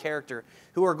godly character,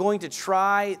 who are going to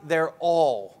try their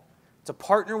all to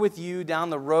partner with you down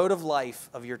the road of life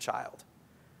of your child.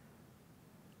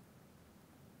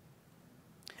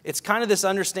 It's kind of this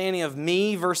understanding of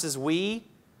me versus we,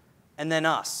 and then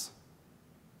us.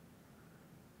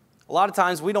 A lot of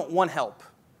times we don't want help.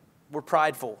 We're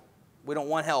prideful. We don't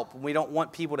want help. We don't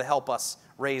want people to help us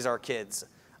raise our kids.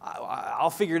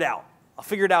 I'll figure it out. I'll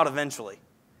figure it out eventually,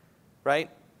 right?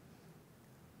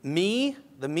 The me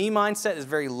mindset is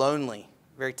very lonely,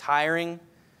 very tiring,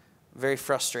 very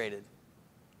frustrated.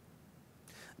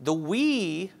 The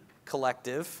we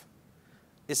collective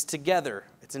is together.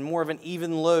 It's in more of an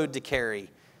even load to carry.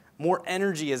 More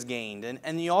energy is gained,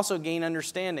 and you also gain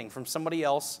understanding from somebody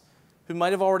else who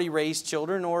might have already raised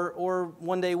children or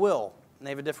one day will, and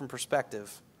they have a different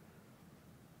perspective.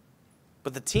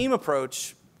 But the team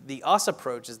approach, the us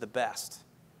approach, is the best.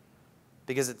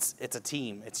 Because it's a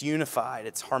team, it's unified,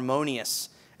 it's harmonious,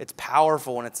 it's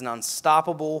powerful, and it's an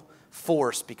unstoppable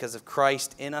force because of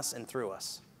Christ in us and through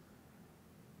us.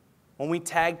 When we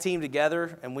tag team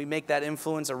together and we make that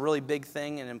influence a really big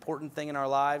thing, an important thing in our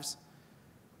lives,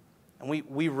 and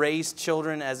we raise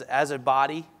children as a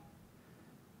body,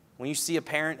 when you see a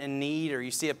parent in need or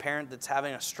you see a parent that's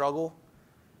having a struggle,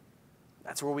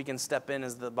 that's where we can step in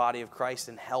as the body of Christ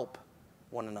and help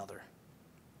one another.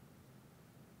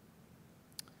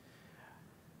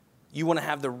 You want to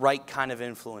have the right kind of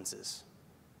influences.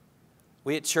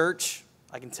 We at church,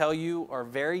 I can tell you, are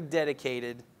very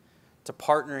dedicated to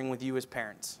partnering with you as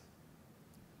parents.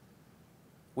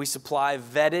 We supply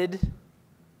vetted,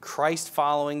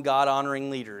 Christ-following, God-honoring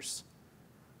leaders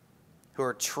who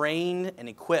are trained and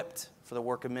equipped for the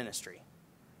work of ministry.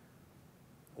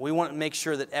 We want to make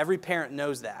sure that every parent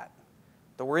knows that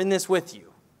we're in this with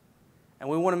you. And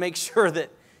we want to make sure that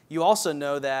you also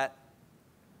know that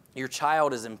your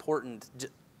child is important,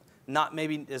 not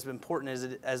maybe as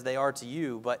important as they are to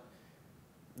you, but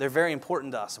they're very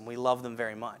important to us, and we love them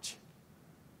very much.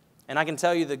 And I can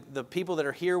tell you the people that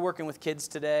are here working with kids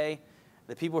today,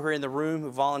 the people who are in the room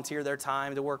who volunteer their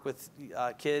time to work with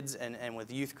kids and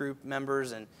with youth group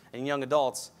members and young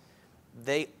adults,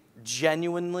 they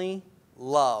genuinely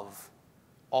love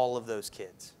all of those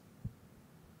kids.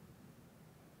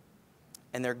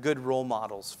 And they're good role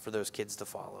models for those kids to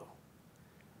follow.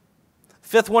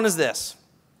 Fifth one is this: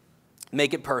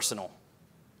 make it personal.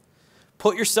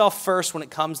 Put yourself first when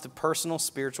it comes to personal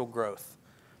spiritual growth.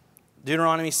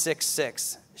 Deuteronomy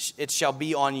 6:6, it shall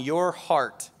be on your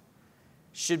heart,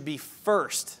 should be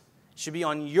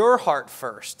on your heart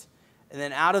first. And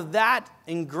then out of that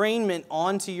ingrainment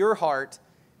onto your heart,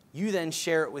 you then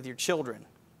share it with your children.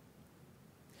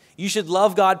 You should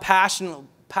love God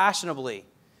passionately,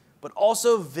 but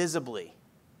also visibly.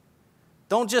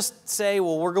 Don't just say,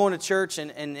 well, we're going to church, and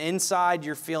inside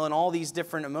you're feeling all these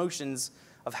different emotions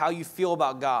of how you feel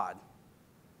about God.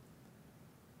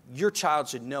 Your child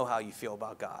should know how you feel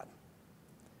about God.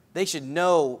 They should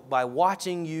know by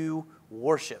watching you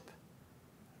worship.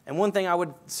 And one thing I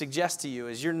would suggest to you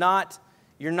is you're not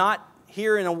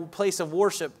here in a place of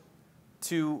worship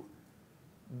to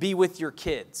be with your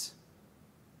kids.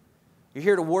 You're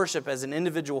here to worship as an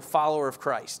individual follower of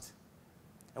Christ.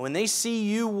 And when they see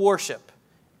you worship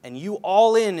and you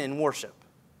all in worship,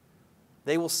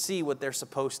 they will see what they're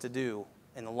supposed to do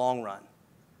in the long run,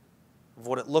 of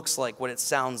what it looks like, what it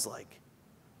sounds like.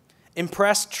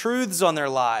 Impress truths on their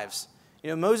lives.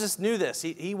 Moses knew this.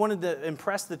 He wanted to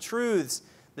impress the truths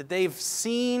that they've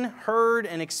seen, heard,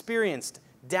 and experienced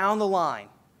down the line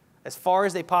as far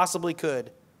as they possibly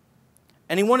could.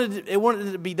 And he wanted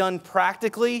it to be done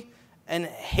practically and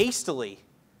hastily.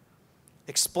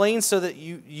 Explain so that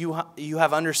you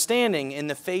have understanding in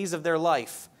the phase of their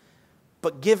life,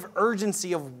 but give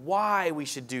urgency of why we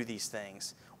should do these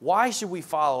things. Why should we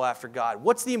follow after God?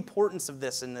 What's the importance of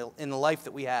this in the life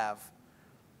that we have?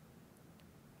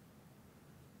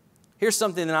 Here's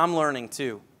something that I'm learning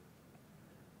too.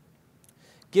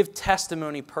 Give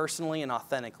testimony personally and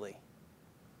authentically.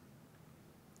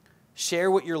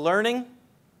 Share what you're learning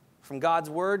from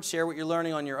God's Word. Share what you're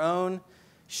learning on your own.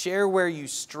 Share where you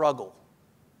struggle.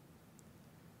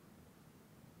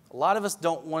 A lot of us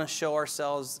don't want to show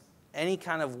ourselves any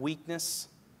kind of weakness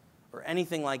or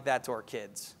anything like that to our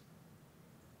kids.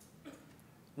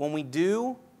 When we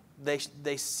do, they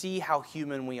see how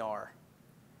human we are.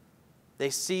 They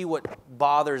see what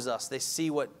bothers us. They see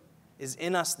what is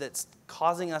in us that's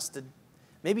causing us to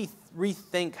maybe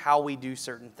rethink how we do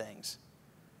certain things.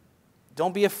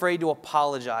 Don't be afraid to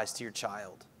apologize to your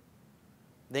child.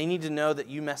 They need to know that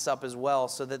you mess up as well,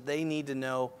 so that they need to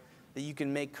know that you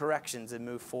can make corrections and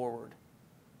move forward.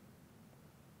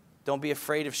 Don't be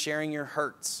afraid of sharing your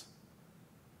hurts.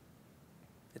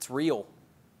 It's real.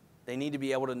 They need to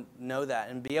be able to know that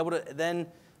and be able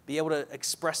to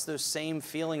express those same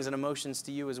feelings and emotions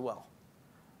to you as well.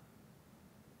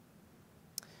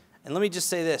 And let me just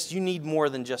say this, you need more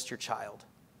than just your child.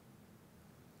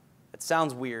 It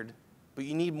sounds weird, but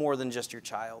you need more than just your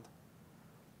child.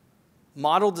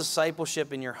 Model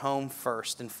discipleship in your home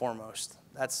first and foremost.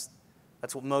 That's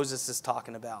what Moses is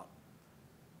talking about.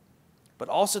 But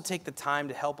also take the time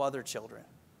to help other children.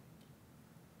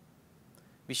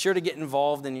 Be sure to get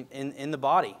involved in the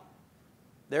body.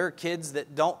 There are kids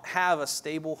that don't have a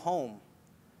stable home.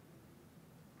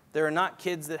 There are not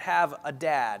kids that have a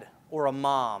dad or a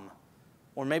mom,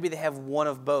 or maybe they have one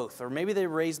of both, or maybe they're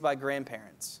raised by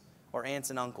grandparents or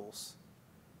aunts and uncles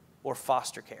or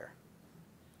foster care.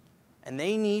 And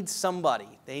they need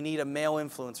somebody, they need a male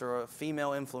influence or a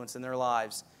female influence in their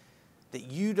lives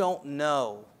that you don't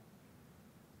know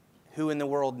who in the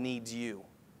world needs you.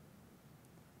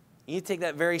 You need to take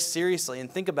that very seriously and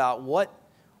think about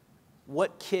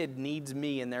what kid needs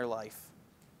me in their life.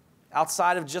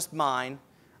 Outside of just mine,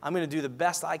 I'm going to do the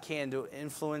best I can to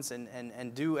influence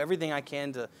and do everything I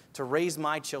can to raise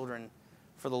my children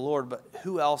for the Lord, but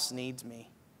who else needs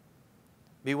me?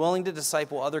 Be willing to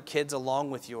disciple other kids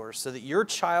along with yours so that your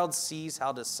child sees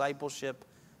how discipleship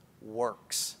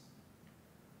works.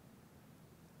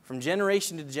 From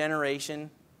generation to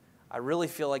generation, I really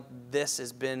feel like this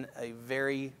has been a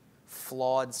very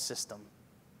flawed system.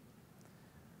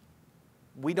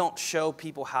 We don't show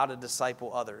people how to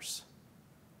disciple others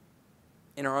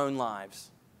in our own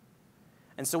lives.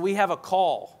 And so we have a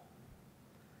call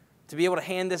to be able to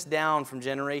hand this down from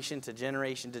generation to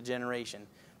generation to generation.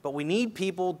 But we need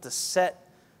people to set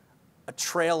a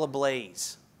trail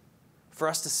ablaze for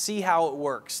us to see how it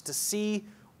works, to see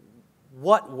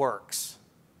what works.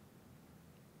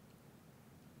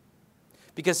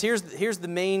 Because here's the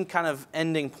main kind of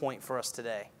ending point for us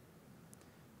today.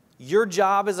 Your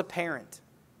job as a parent,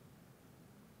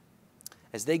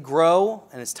 as they grow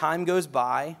and as time goes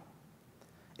by,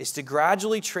 is to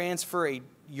gradually transfer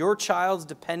your child's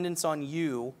dependence on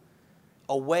you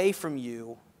away from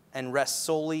you and rest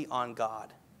solely on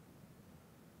God.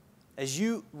 As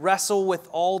you wrestle with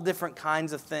all different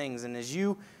kinds of things, and as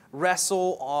you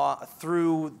wrestle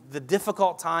through the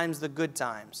difficult times, the good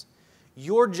times,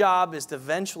 Your job is to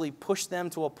eventually push them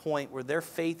to a point where their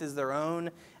faith is their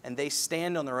own and they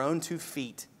stand on their own 2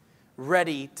 feet,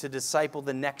 ready to disciple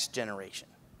the next generation.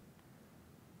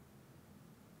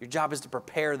 Your job is to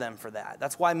prepare them for that.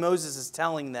 That's why Moses is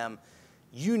telling them,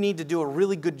 you need to do a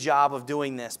really good job of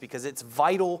doing this because it's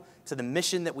vital to the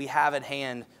mission that we have at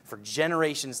hand for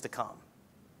generations to come.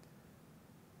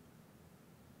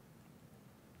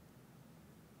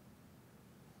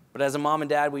 But as a mom and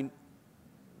dad,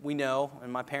 we know,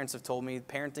 and my parents have told me,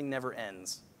 parenting never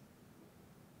ends.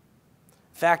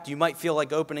 In fact, you might feel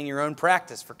like opening your own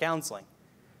practice for counseling.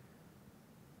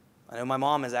 I know my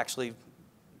mom has actually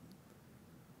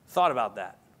thought about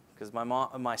that because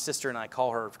my sister and I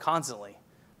call her constantly,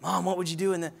 Mom, what would you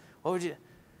do what would you?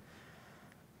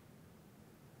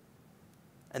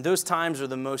 And those times are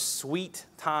the most sweet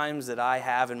times that I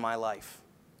have in my life,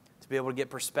 to be able to get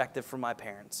perspective from my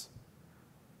parents,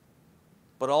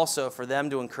 but also for them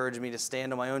to encourage me to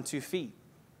stand on my own 2 feet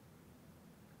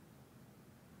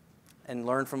and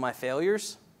learn from my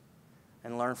failures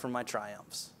and learn from my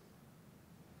triumphs.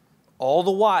 All the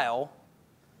while,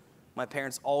 my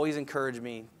parents always encouraged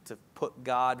me to put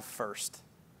God first.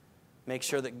 Make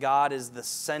sure that God is the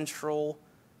central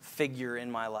figure in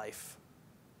my life.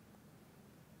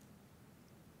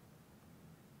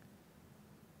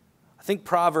 I think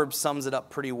Proverbs sums it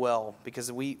up pretty well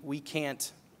because we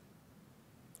can't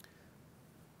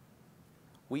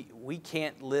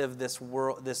live this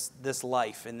world, this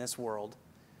life in this world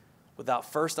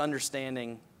without first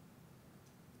understanding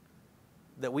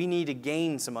that we need to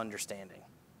gain some understanding.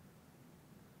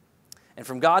 And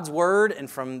from God's word and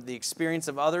from the experience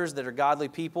of others that are godly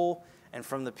people and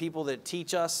from the people that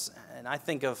teach us, and I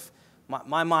think of,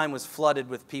 my mind was flooded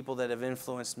with people that have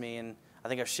influenced me, and I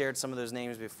think I've shared some of those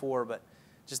names before, but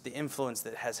just the influence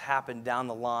that has happened down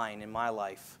the line in my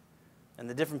life and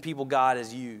the different people God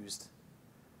has used.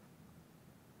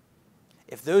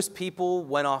 If those people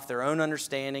went off their own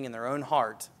understanding and their own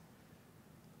heart,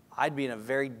 I'd be in a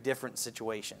very different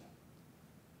situation.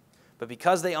 But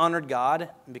because they honored God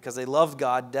and because they loved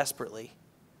God desperately,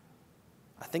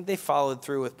 I think they followed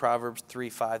through with Proverbs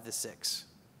 3:5-6.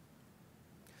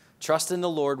 Trust in the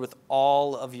Lord with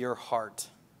all of your heart,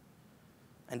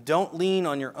 and don't lean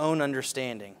on your own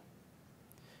understanding.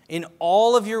 In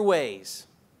all of your ways,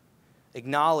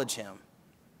 acknowledge Him,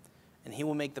 and He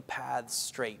will make the paths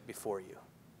straight before you.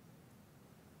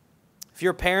 If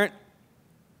you're a parent,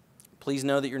 please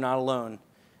know that you're not alone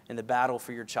in the battle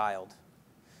for your child.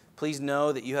 Please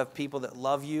know that you have people that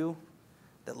love you,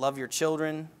 that love your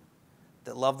children,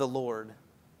 that love the Lord,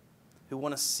 who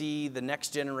want to see the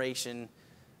next generation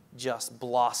just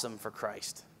blossom for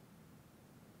Christ.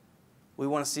 We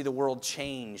want to see the world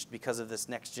changed because of this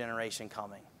next generation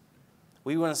coming.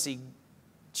 We want to see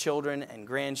children and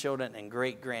grandchildren and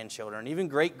great-grandchildren, even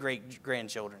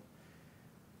great-great-grandchildren,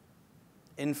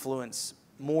 influence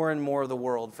more and more of the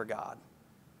world for God.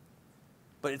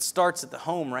 But it starts at the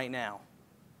home right now.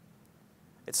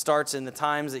 It starts in the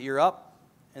times that you're up,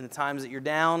 in the times that you're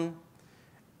down,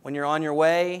 when you're on your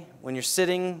way, when you're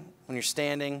sitting, when you're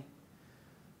standing,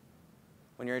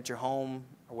 when you're at your home,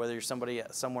 or whether you're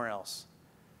somewhere else.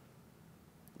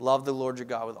 Love the Lord your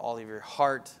God with all of your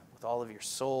heart, with all of your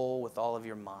soul, with all of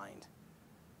your mind.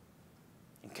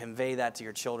 And convey that to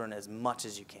your children as much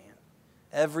as you can.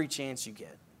 Every chance you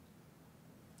get.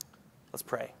 Let's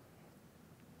pray.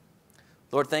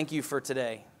 Lord, thank you for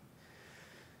today.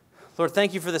 Lord,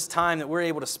 thank you for this time that we're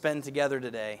able to spend together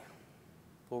today.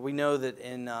 Lord, we know that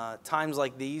in times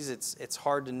like these, it's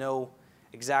hard to know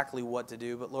exactly what to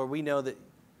do. But Lord, we know that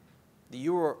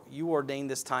you ordained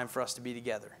this time for us to be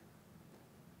together.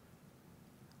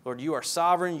 Lord, you are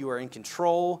sovereign. You are in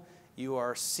control. You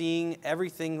are seeing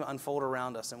everything unfold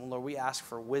around us. And Lord, we ask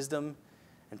for wisdom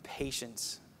and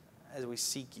patience as we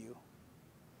seek you.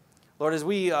 Lord, as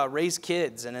we raise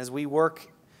kids and as we work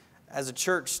as a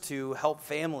church to help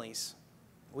families,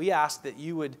 we ask that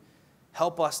you would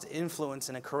help us to influence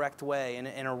in a correct way, in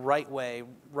a right way,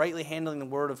 rightly handling the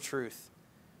word of truth.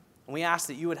 And we ask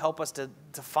that you would help us to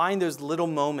find those little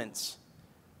moments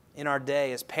in our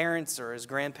day as parents or as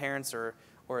grandparents or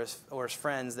as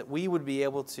friends, that we would be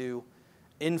able to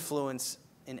influence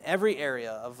in every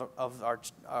area of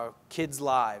our kids'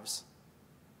 lives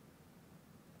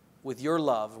with your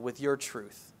love, with your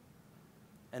truth.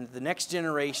 And the next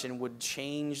generation would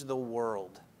change the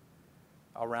world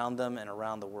around them and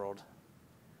around the world.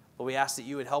 But we ask that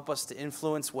you would help us to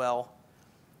influence well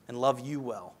and love you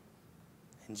well.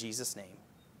 In Jesus' name,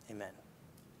 amen.